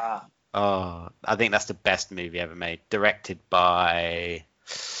 I think that's the best movie ever made. Directed by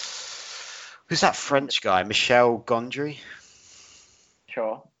who's that French guy? Michel Gondry.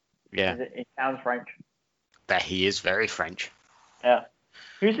 Sure. Yeah. It sounds French. That he is very French. Yeah.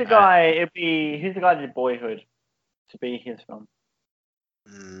 Who's the guy? Who's the guy that did Boyhood to be his film?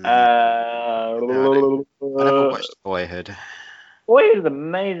 I never watched Boyhood. Boyhood is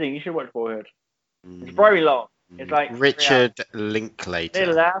amazing. You should watch Boyhood. It's very long. It's like Richard Linklater.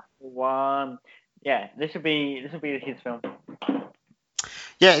 The last one. Yeah, this would be his film.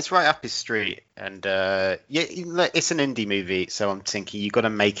 Yeah, it's right up his street, and it's an indie movie, so I'm thinking you got to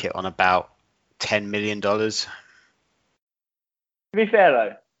make it on about $10 million. To be fair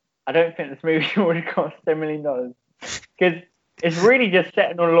though, I don't think this movie would have cost $10 million because it's really just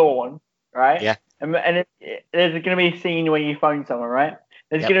set on a lawn, right? Yeah. And there's going to be a scene where you phone someone, right?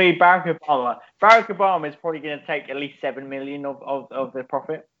 There's going to be Barack Obama. Barack Obama is probably going to take at least 7 million of the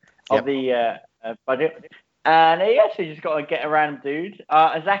profit of the budget. And he actually just got to get a random dude.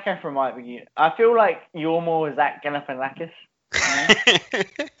 Zac Efron might be. I feel like you're more Zach Galifianakis.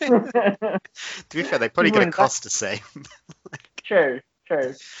 To be fair, they probably going to cost the same. True. No,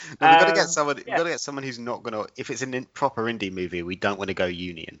 we've got to get someone. We've got to get someone who's not going to. If it's a proper indie movie, we don't want to go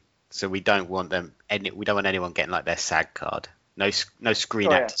union. So we don't want them. We don't want anyone getting like their SAG card. No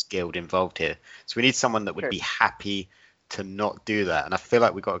Screen Actors Guild involved here. So we need someone that would be happy to not do that. And I feel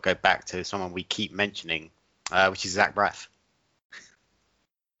like we've got to go back to someone we keep mentioning, which is Zach Braff.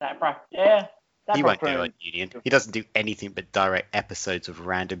 Zach Braff, yeah. He won't do a union. He doesn't do anything but direct episodes of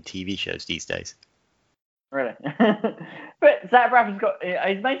random TV shows these days. Really? But Zach Braff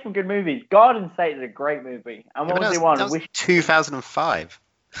he's made some good movies. Garden State is a great movie. And what was the one? That was 2005.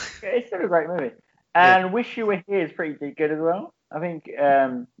 It's still a great movie. And Wish You Were Here is pretty good as well. I think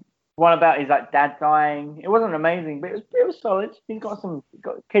one about his like dad dying. It wasn't amazing, but it was solid. Kid's got some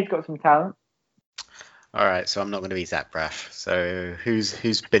talent. All right, so I'm not going to be Zach Braff. So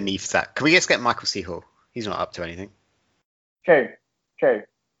who's beneath Zach? Can we just get Michael C. Hall? He's not up to anything. True.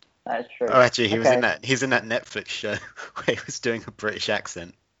 That is true. Oh, actually, he's in that Netflix show where he was doing a British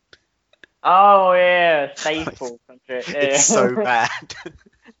accent. Oh yeah, Faithful. It's so bad.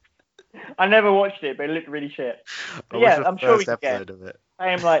 I never watched it, but it looked really shit. I'm sure we could get it.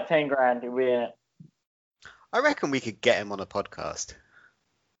 Pay him like 10 grand. It'll be in it. I reckon we could get him on a podcast.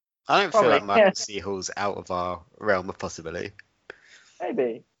 I don't feel like Michael C. Hall's out of our realm of possibility.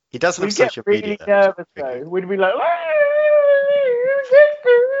 Maybe. He doesn't have social media. We'd get really nervous though. We'd be like,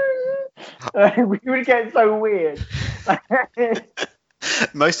 we would get so weird.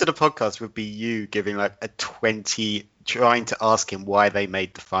 Most of the podcast would be you giving like a 20, trying to ask him why they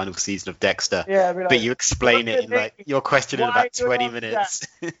made the final season of Dexter. Yeah, like, but you explain it in like your question in about 20 minutes.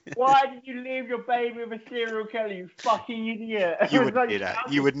 Why did you leave your baby with a serial killer, you fucking idiot? You wouldn't do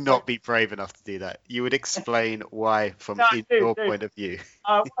that. You would not be brave enough to do that. You would explain why from your point of view.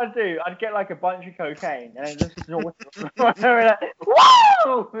 What I'd do, I'd get like a bunch of cocaine and then just snort it.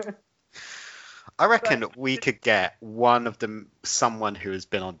 Whoa! I reckon we could get someone who has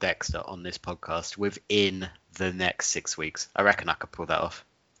been on Dexter on this podcast within the next 6 weeks. I reckon I could pull that off.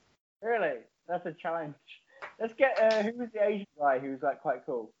 Really? That's a challenge. Let's get, who was the Asian guy who was like quite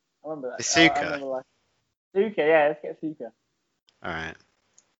cool? I remember that. Asuka. Asuka, yeah, let's get Asuka. Alright.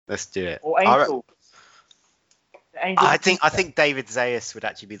 Let's do it. Or Angel. I think David Zayas would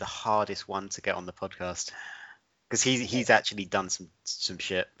actually be the hardest one to get on the podcast. Because he's actually done some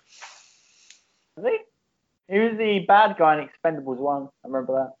shit. Has he? He was the bad guy in Expendables 1. I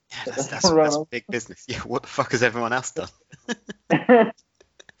remember that. Yeah, that's big business. Yeah, what the fuck has everyone else done?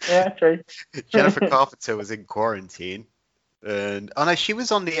 Yeah, true. Jennifer Carpenter was in quarantine, and she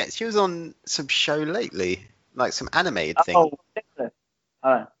was on some show lately, like some animated thing.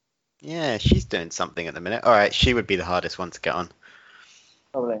 Oh. Yeah, she's doing something at the minute. All right, she would be the hardest one to get on.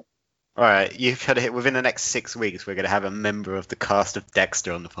 Probably. All right, you've had it within the next 6 weeks. We're going to have a member of the cast of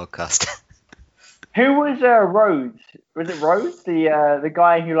Dexter on the podcast. Who was Rhodes? Was it Rhodes? The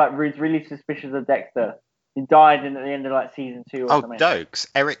guy who like was really suspicious of Dexter. He died at the end of like season 2 or something. Dokes,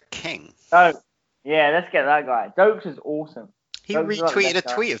 Eric King. Oh, yeah, let's get that guy. Dokes is awesome. He retweeted a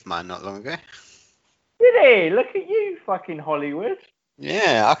tweet of mine not long ago. Did he? Look at you, fucking Hollywood.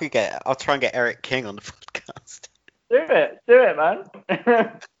 Yeah, I'll try and get Eric King on the podcast. Do it, man.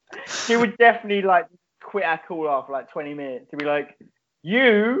 He would definitely like quit our call after like 20 minutes to be like,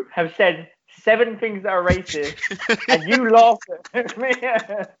 you have said 7 things that are racist, and you laughed at me.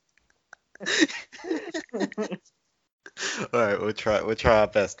 All right, we'll try our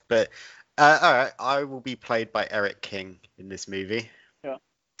best. But all right, I will be played by Eric King in this movie. Yeah.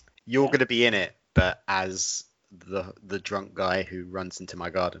 You're going to be in it, but as the drunk guy who runs into my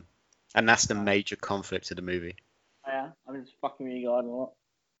garden, and that's the major conflict of the movie. Yeah, I'm just fucking with your garden a lot,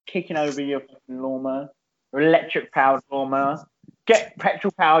 kicking over your fucking lawnmower, your electric powered lawnmower. Get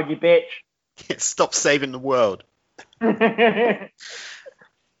petrol powered, you bitch. Stop saving the world. It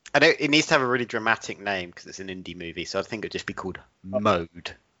needs to have a really dramatic name because it's an indie movie, so I think it'd just be called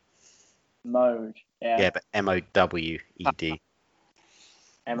Mode. Mode, yeah. Yeah, but MOWED.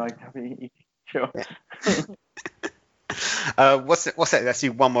 MOWED, sure. Yeah. What's that? Let's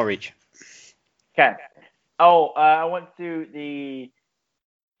do one more each. Okay. Oh, I want to do the.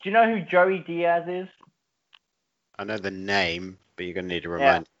 Do you know who Joey Diaz is? I know the name, but you're gonna need to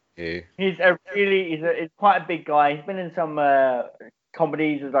remind me who. He's quite a big guy. He's been in some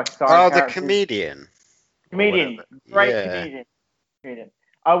comedies as like starring characters. The comedian. Great comedian.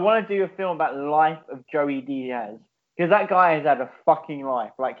 I want to do a film about the life of Joey Diaz because that guy has had a fucking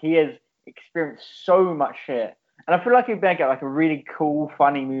life. Like, he has experienced so much shit, and I feel like he'd make it like a really cool,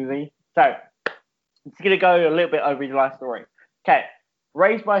 funny movie. So it's gonna go a little bit over his life story. Okay,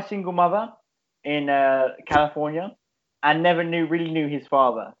 raised by a single mother in California, and never really knew his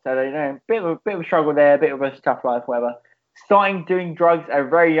father. So you know, bit of a struggle there, a bit of a tough life, whatever. Starting doing drugs at a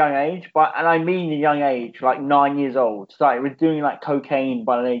very young age, and I mean a young age, like 9 years old. Started with doing like cocaine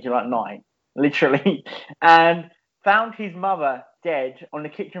by the age of like 9, literally, and found his mother dead on the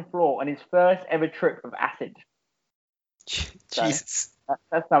kitchen floor on his first ever trip of acid. Jesus. So,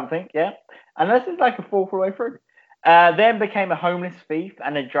 that's something, yeah. And this is like a fourth way through. Then became a homeless thief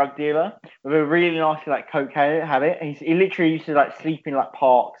and a drug dealer with a really nasty like cocaine habit. He literally used to like sleep in like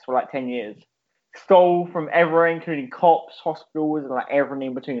parks for like 10 years. Stole from everywhere, including cops, hospitals, and like everything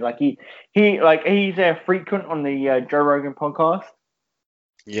in between. Like he's a frequent on the Joe Rogan podcast.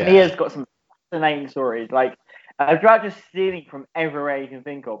 Yeah. He has got some fascinating stories. Like about just stealing from everywhere you can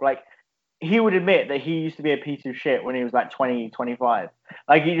think of. Like he would admit that he used to be a piece of shit when he was like 20, 25.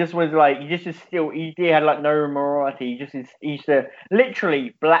 Like he just was like, he had like no morality. He used to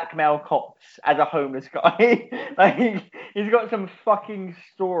literally blackmail cops as a homeless guy. Like he's got some fucking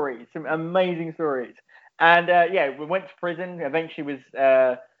stories, some amazing stories. And yeah, we went to prison. Eventually was,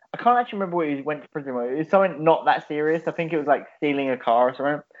 I can't actually remember what he went to prison with. It was something not that serious. I think it was like stealing a car or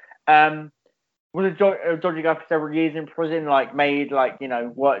something. Was a dodgy guy for several years in prison, like made like, you know,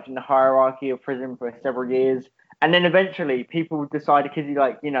 worked in the hierarchy of prison for several years. And then eventually people decided, because you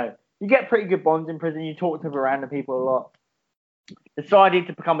like, you know, you get pretty good bonds in prison, you talk to random people a lot. Decided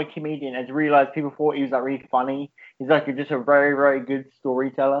to become a comedian as realized people thought he was like really funny. He's like just a very, very good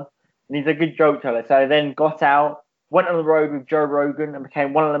storyteller. And he's a good joke teller. So then got out, went on the road with Joe Rogan and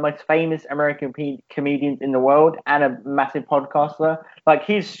became one of the most famous American comedians in the world and a massive podcaster. Like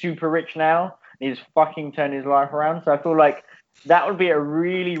he's super rich now. He's fucking turned his life around. So I feel like that would be a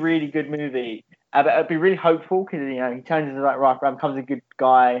really, really good movie. But it'd be really hopeful because, you know, he turns into like right around, becomes a good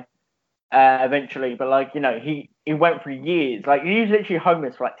guy eventually. But like, you know, he went for years. Like he was literally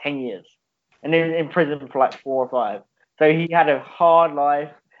homeless for like 10 years and then in prison for like 4 or 5. So he had a hard life.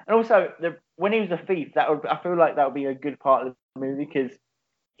 And also when he was a thief, I feel like that would be a good part of the movie because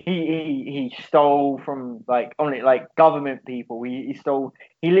he stole from like only like government people. He stole.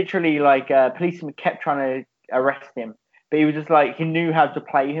 He literally like policemen kept trying to arrest him, but he was just like he knew how to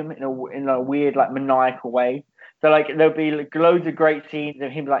play him in a weird like maniacal way. So like there'll be like, loads of great scenes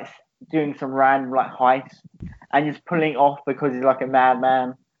of him like doing some random like heist and just pulling off because he's like a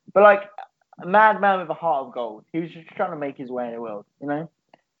madman. But like a madman with a heart of gold. He was just trying to make his way in the world, you know.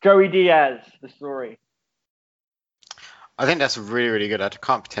 Joey Diaz, the story. I think that's really, really good. I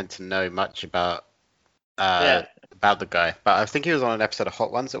can't pretend to know much about the guy, but I think he was on an episode of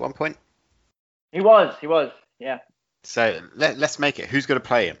Hot Ones at one point. He was, yeah. So let's make it. Who's going to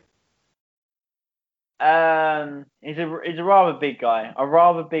play him? He's a rather big guy, a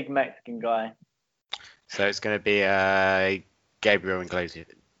rather big Mexican guy. So it's going to be Gabriel Iglesias.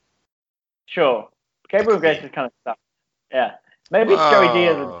 Sure, Gabriel Iglesias kind of stuff. Yeah, maybe it's Joey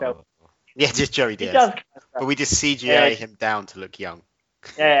Diaz himself. Yeah, just Joey Diaz. Does kind of but we just CGI him down to look young.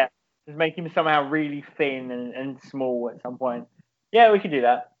 Yeah, just make him somehow really thin and small at some point. Yeah, we could do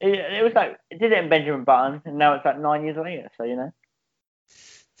that. It was like it did it in Benjamin Button, and now it's like 9 years later. So you know,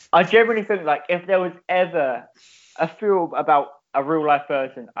 I genuinely think like if there was ever a film about a real life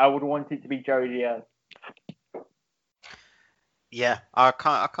person, I would want it to be Joey Diaz. Yeah, I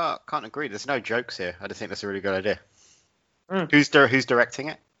can't agree. There's no jokes here. I just think that's a really good idea. Who's directing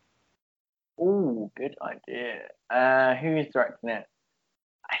it? Oh, good idea. Who is directing it?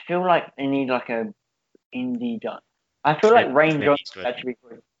 I feel like they need like a indie done. I feel like Rain Johnson actually be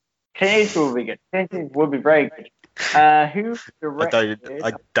good. Clint Eastwood would be good. Clint Eastwood would be very good. Who directed it?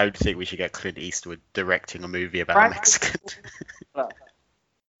 I don't think we should get Clint Eastwood directing a movie about a Mexican.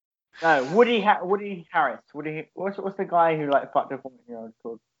 No, Woody Harris. What's the guy who like fucked a 14-year-old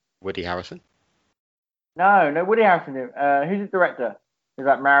called? Woody Harrelson? No, Woody Harrelson. Who's the director? He's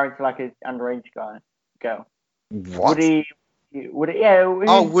like married to like an underage girl. What? Woody, yeah.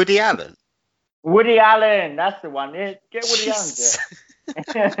 Woody Allen. Woody Allen, that's the one. Yeah, get Woody Allen to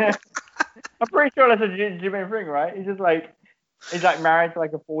it. I'm pretty sure that's a genuine thing, right? He's like married to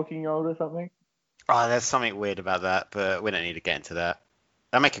like a 14-year-old or something. Oh, there's something weird about that, but we don't need to get into that.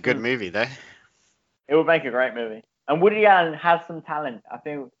 That'd make a good movie, though. It would make a great movie. And Woody Allen has some talent. I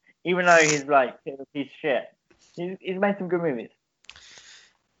think, even though he's like a piece of shit, he's made some good movies.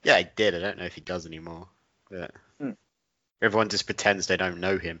 Yeah, he did. I don't know if he does anymore. But everyone just pretends they don't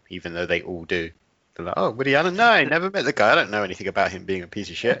know him, even though they all do. They're like, oh, Woody Allen? No, I never met the guy. I don't know anything about him being a piece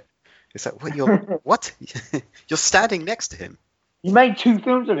of shit. It's like, what? You're standing next to him. You made 2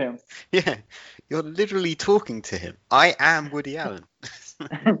 films of him. Yeah, you're literally talking to him. I am Woody Allen.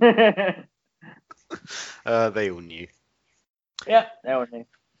 They all knew. Yeah, they all knew.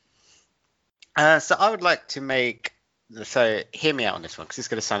 So I would like to make. So hear me out on this one, because it's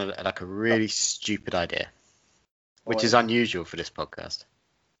going to sound like a really stupid idea, which is unusual for this podcast.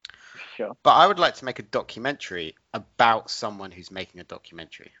 Sure. But I would like to make a documentary about someone who's making a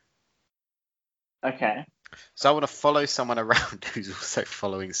documentary. Okay. So I want to follow someone around who's also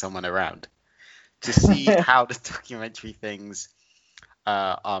following someone around to see how the documentary things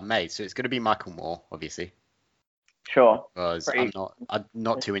are made. So it's going to be Michael Moore, obviously. Sure. Because I'm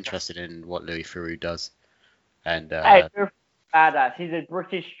not too interested in what Louis Theroux does. And hey, you're badass. He's a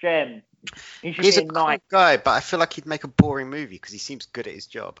British gem. He's a cool guy, but I feel like he'd make a boring movie because he seems good at his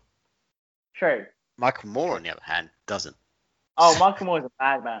job. True. Michael Moore, on the other hand, doesn't. Oh, Michael Moore's a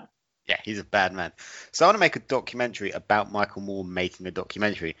bad man. Yeah, he's a bad man. So I want to make a documentary about Michael Moore making a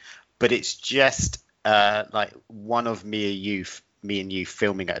documentary, but it's just like one of me and you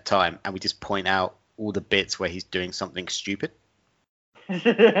filming at a time, and we just point out all the bits where he's doing something stupid. We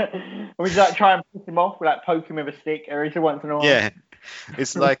just like try and piss him off, we like poke him with a stick every once in a while. Yeah,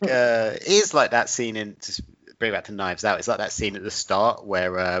 it's like it is like that scene in. To bring it back to Knives Out, it's like that scene at the start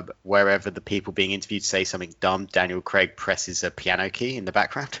where wherever the people being interviewed say something dumb, Daniel Craig presses a piano key in the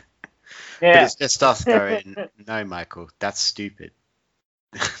background. Yeah. But it's just us going, no, Michael, that's stupid.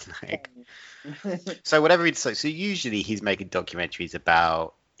 Like, so whatever he decides. So usually he's making documentaries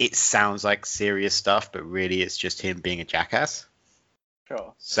about. It sounds like serious stuff, but really it's just him being a jackass.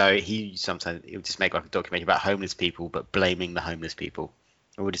 Sure. So he'll just make like a documentary about homeless people, but blaming the homeless people.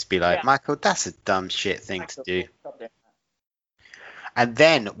 It would just be like, Michael, that's a dumb shit thing to do. And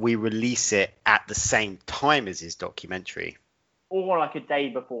then we release it at the same time as his documentary. Or like a day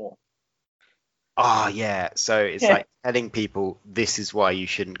before. Oh, yeah. So it's like telling people this is why you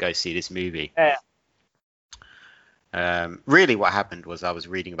shouldn't go see this movie. Yeah. Really what happened was I was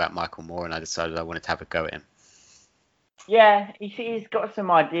reading about Michael Moore and I decided I wanted to have a go at him. Yeah, he's got some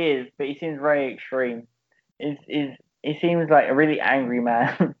ideas, but he seems very extreme. He seems like a really angry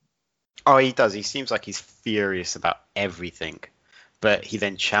man. Oh, he does. He seems like he's furious about everything, but he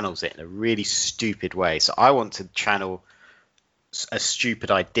then channels it in a really stupid way. So I want to channel a stupid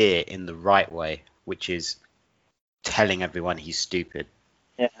idea in the right way, which is telling everyone he's stupid.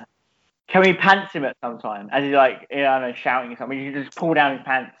 Yeah. Can we pants him at some time? As he's like, I don't know, shouting or something. You can just pull down his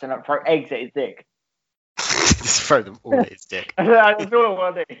pants and like, throw eggs at his dick. Just throw them all at his dick. That's all I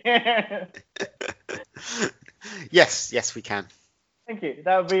want to do. Yes, we can. Thank you.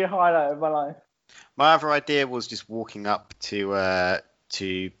 That would be a highlight of my life. My other idea was just walking up to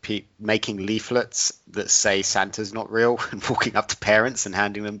making leaflets that say Santa's not real and walking up to parents and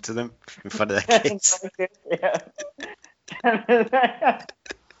handing them to them in front of their kids. Yeah.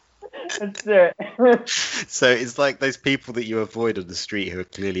 Let's do it. So it's like those people that you avoid on the street who are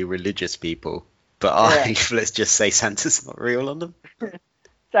clearly religious people, but our leaflets just say Santa's not real on them.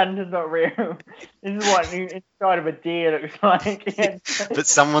 Santa's not real. This is what inside of a deer looks like. Yeah. But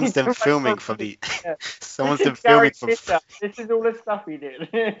someone's then filming from the. Someone's then filming from. This is all the stuff he did.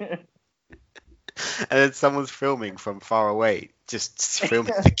 And then someone's filming from far away, just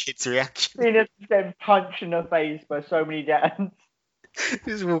filming the kid's reaction. Seeing them punched in the face by so many dads.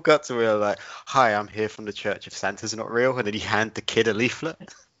 Just walk up to me like, "Hi, I'm here from the Church of Santa's Not Real," and then you hand the kid a leaflet.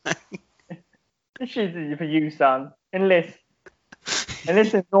 This is for you, son. Enlist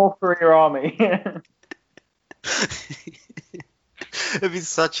in North Korea Army. It'd be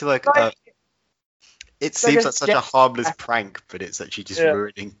such like it seems like such a harmless prank, but it's actually just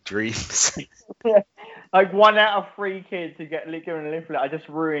ruining dreams. Yeah. Like 1 out of 3 kids who get given a leaflet are just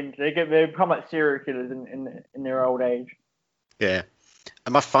ruined. They become like serial killers in their old age. Yeah.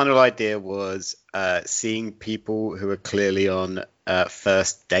 And my final idea was seeing people who are clearly on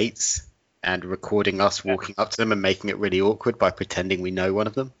first dates and recording us walking up to them and making it really awkward by pretending we know one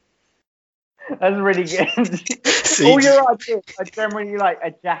of them. That's really good. All your ideas are generally like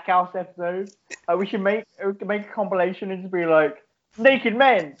a Jackass episode. We should make a compilation and just be like, naked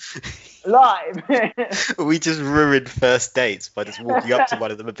men, live. We just ruined first dates by just walking up to one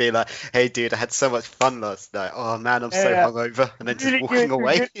of them and being like, "Hey, dude, I had so much fun last night. Oh man, I'm so hungover," and then just walking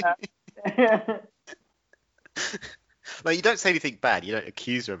away. Like, you don't say anything bad. You don't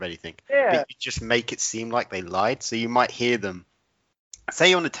accuse her of anything. Yeah. But you just make it seem like they lied. So you might hear them. Say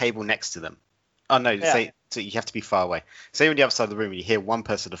you're on the table next to them. Oh, no. Say so you have to be far away. Say you're on the other side of the room and you hear one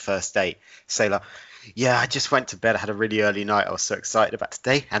person on the first date say like, "Yeah, I just went to bed. I had a really early night. I was so excited about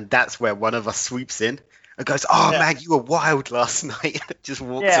today." And that's where one of us swoops in and goes, "Oh, man, you were wild last night." And just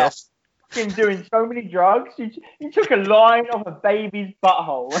walks off. fucking doing so many drugs. You took a line off a baby's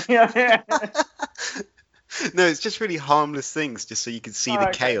butthole. No, it's just really harmless things, just so you can see the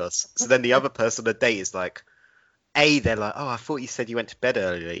chaos. So then the other person on the date is like, they're like, oh, I thought you said you went to bed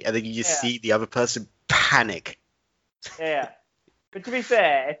early, and then you just see the other person panic. Yeah. But to be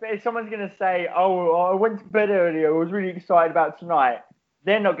fair, if someone's going to say, oh, I went to bed earlier, I was really excited about tonight,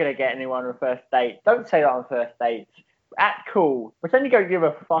 they're not going to get anyone on a first date. Don't say that on first dates. Act cool. Pretend you don't give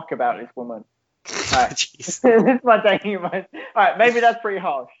a fuck about this woman. Right. This is my dating advice. Alright, maybe that's pretty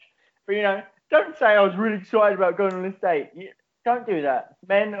harsh. But, don't say I was really excited about going on this date. Don't do that.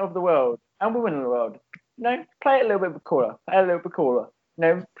 Men of the world and women of the world. Play it a little bit cooler.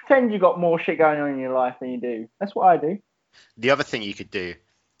 Pretend you got more shit going on in your life than you do. That's what I do. The other thing you could do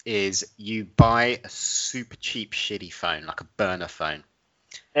is you buy a super cheap shitty phone, like a burner phone.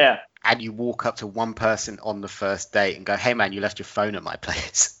 Yeah. And you walk up to one person on the first date and go, hey man, you left your phone at my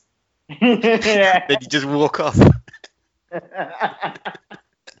place. Yeah. Then you just walk off.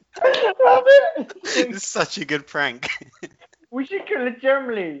 It's such a good prank. We should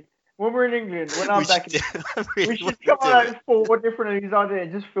legitimately, when we're in England, when I'm back, we should come up with 4 different of these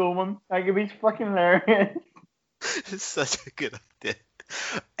ideas, just film them. Like, it'd be fucking hilarious. It's such a good idea.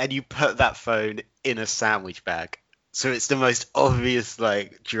 And you put that phone in a sandwich bag. So it's the most obvious,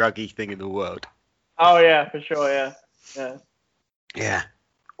 like, druggy thing in the world. Oh, yeah, for sure, yeah. Yeah.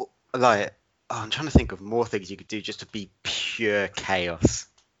 Like, I'm trying to think of more things you could do just to be pure chaos.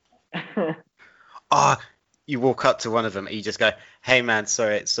 You walk up to one of them and you just go, hey man,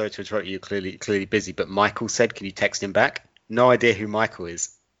 sorry to interrupt you, clearly busy, but Michael said, can you text him back? No idea who Michael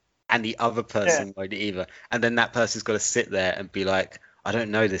is. And the other person won't either. And then that person's got to sit there and be like, I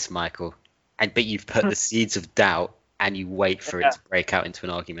don't know this Michael. But you've put the seeds of doubt and you wait for it to break out into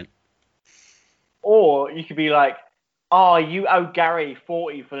an argument. Or you could be like, oh, you owe Gary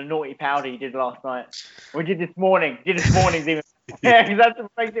 40 for the naughty powder you did last night. We did this morning. Even. Yeah, because that's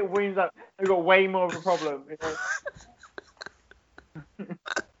what makes it wins up. They've got way more of a problem.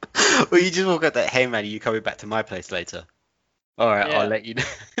 Well, you just walk out that, hey man, are you coming back to my place later? All right, I'll let you know.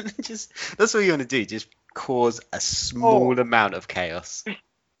 That's what you want to do. Just cause a small amount of chaos.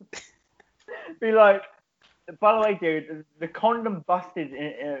 Be like, by the way, dude, the condom busted.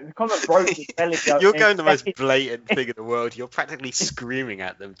 The condom broke. You're going the most blatant thing in the world. You're practically screaming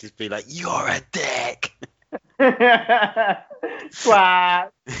at them. Just be like, you're a dick.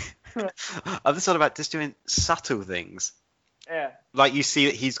 Swat. I'm just thought about just doing subtle things. Yeah. Like you see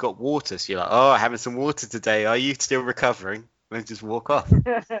that he's got water, so you're like, oh, having some water today. Are you still recovering? And just walk off.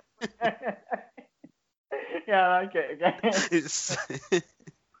 Yeah, I like it. Okay. It's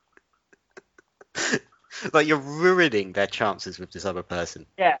like you're ruining their chances with this other person.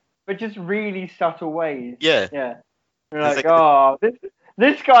 Yeah, but just really subtle ways. Yeah. Yeah. You're like, oh,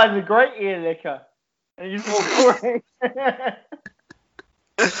 this guy's a great ear licker. And you just walk away.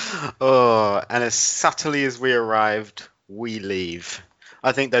 Oh, and as subtly as we arrived, we leave.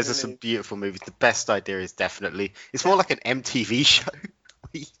 I think those are some beautiful movies. The best idea is definitely, it's more like an MTV show.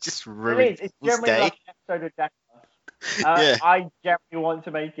 You just ruin It's generally like an episode of Jackass. I generally want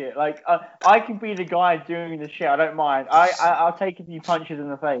to make it. Like, I can be the guy doing the shit. I don't mind. I'll take a few punches in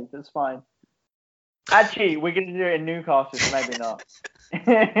the face. That's fine. Actually, we're going to do it in Newcastle, so maybe not.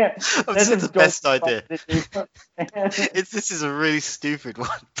 This is the best idea. This is a really stupid one,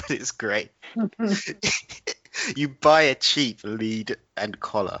 but it's great. You buy a cheap lead and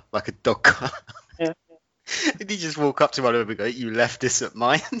collar, like a dog collar. Yeah. And you just walk up to one of them and go, you left this at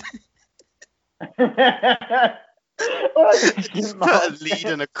mine. Put a lead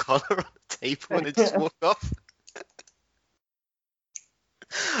and a collar on the table and then just walk off.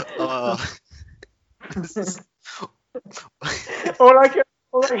 Or like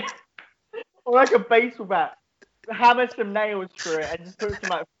a baseball bat. Hammer some nails through it and just put some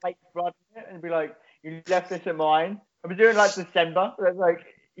like fake blood in it and be like, you left this at mine. I've been doing like December. So it's like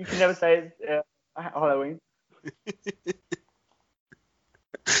you can never say it's Halloween.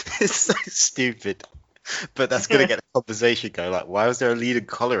 It's so stupid. But that's gonna get the conversation going. Like, why was there a lead and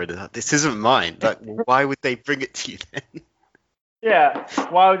collar in it? This isn't mine. Like, why would they bring it to you then? Yeah,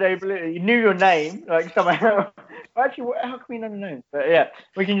 why would they believe it? You knew your name, like somehow. Actually, how can we know the name? But yeah,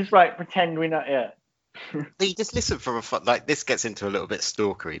 we can just like pretend we know. Yeah. You just listen from afar. Like, this gets into a little bit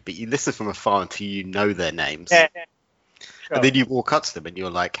stalkery, but you listen from afar until you know their names. Yeah. Sure. And then you walk up to them and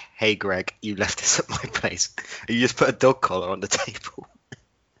you're like, "Hey, Greg, you left this at my place." And you just put a dog collar on the table.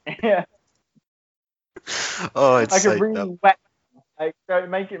 Yeah. Oh, it's like so a really dumb. wet. Like, so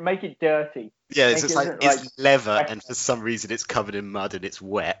make it dirty. Yeah, it's just like it's leather, and for some reason it's covered in mud and it's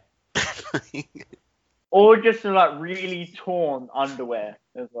wet. Or just some like really torn underwear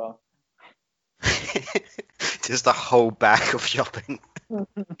as well. Just a whole bag of shopping.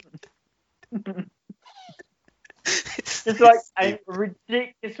 Just like a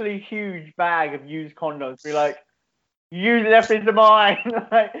ridiculously huge bag of used condoms. Be like, you left this to mine.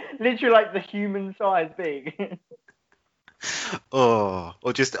 Like, literally like the human size big. Oh,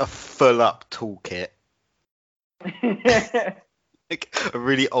 or just a full up toolkit. Like a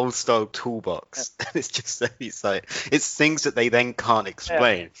really old style toolbox. And it's things that they then can't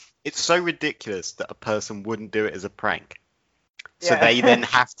explain. It's so ridiculous that a person wouldn't do it as a prank. So they then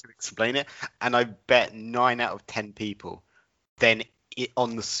have to explain it. And I bet 9 out of 10 people then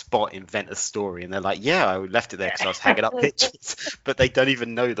on the spot invent a story. And they're like, yeah, I left it there because I was hanging up pictures. But they don't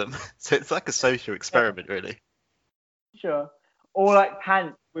even know them. So it's like a social experiment, really. Sure. Or like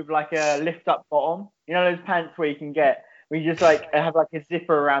pants with like a lift up bottom. You know those pants where you just like have like a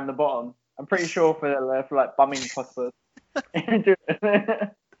zipper around the bottom. I'm pretty sure for like bumming purposes.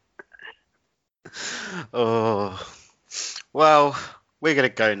 Oh, well, we're gonna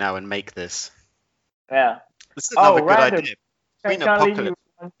go now and make this. Yeah. This is another good random. idea. Green Apocalypse.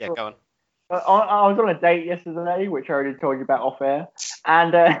 Yeah, go on. I was on a date yesterday, which I already told you about off air,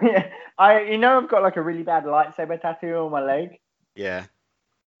 and I've got like a really bad lightsaber tattoo on my leg. Yeah.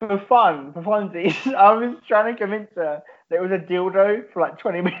 For funsies, I was trying to convince her that it was a dildo for like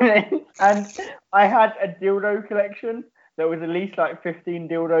 20 minutes, and I had a dildo collection that was at least like 15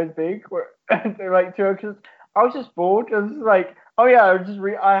 dildos big. Like because I was just bored. I was just like, oh yeah, I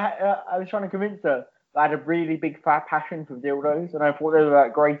was trying to convince her that I had a really big fat passion for dildos, and I thought they were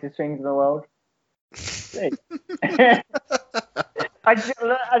like greatest things in the world.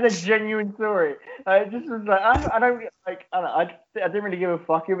 As a genuine story, I just was like, I didn't really give a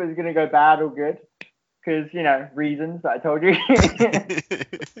fuck if it was gonna go bad or good, because reasons that I told you.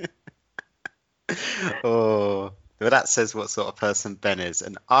 Oh, well, that says what sort of person Ben is,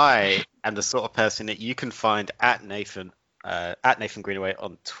 and I am the sort of person that you can find at Nathan Greenaway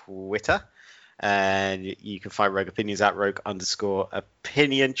on Twitter. And you can find Rogue Opinions at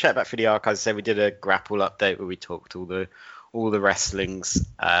Rogue_opinion. Check back for the archives. So we did a grapple update where we talked all the wrestlings.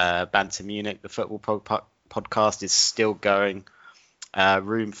 Banter Munich, the football podcast is still going.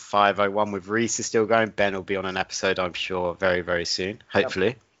 Room 501 with Reese is still going. Ben will be on an episode, I'm sure, very, very soon,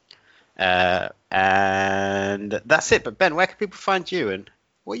 hopefully. Yep. And that's it. But Ben, where can people find you and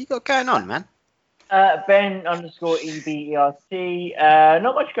what you got going on, man? Ben_EBERT.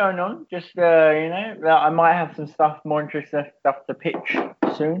 Not much going on. Just I might have some more interesting stuff to pitch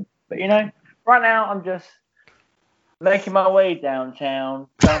soon. But right now I'm just making my way downtown.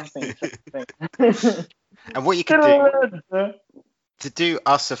 Something. And what you can do to do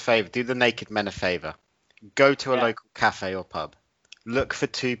us a favor, do the naked men a favor. Go to a local cafe or pub. Look for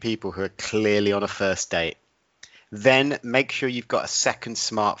 2 people who are clearly on a first date. Then make sure you've got a second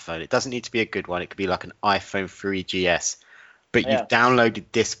smartphone. It doesn't need to be a good one. It could be like an iPhone 3GS. But you've downloaded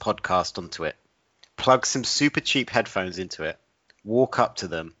this podcast onto it. Plug some super cheap headphones into it. Walk up to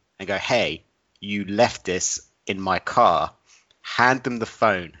them and go, hey, you left this in my car. Hand them the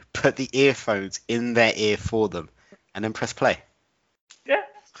phone. Put the earphones in their ear for them. And then press play. Yeah.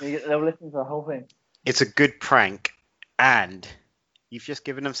 They'll listen to the whole thing. It's a good prank. And you've just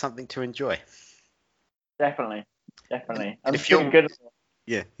given them something to enjoy. Definitely. And if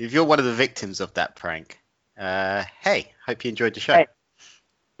you're one of the victims of that prank, hey, hope you enjoyed the show. Hey,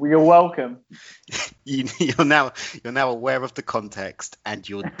 well, you're welcome. You're now aware of the context, and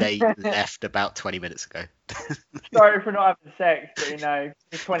your date left about 20 minutes ago. Sorry for not having sex, but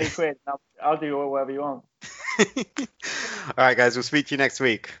for 20 quid, I'll do whatever you want. All right, guys, we'll speak to you next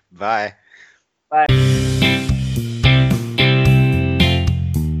week. Bye. Bye.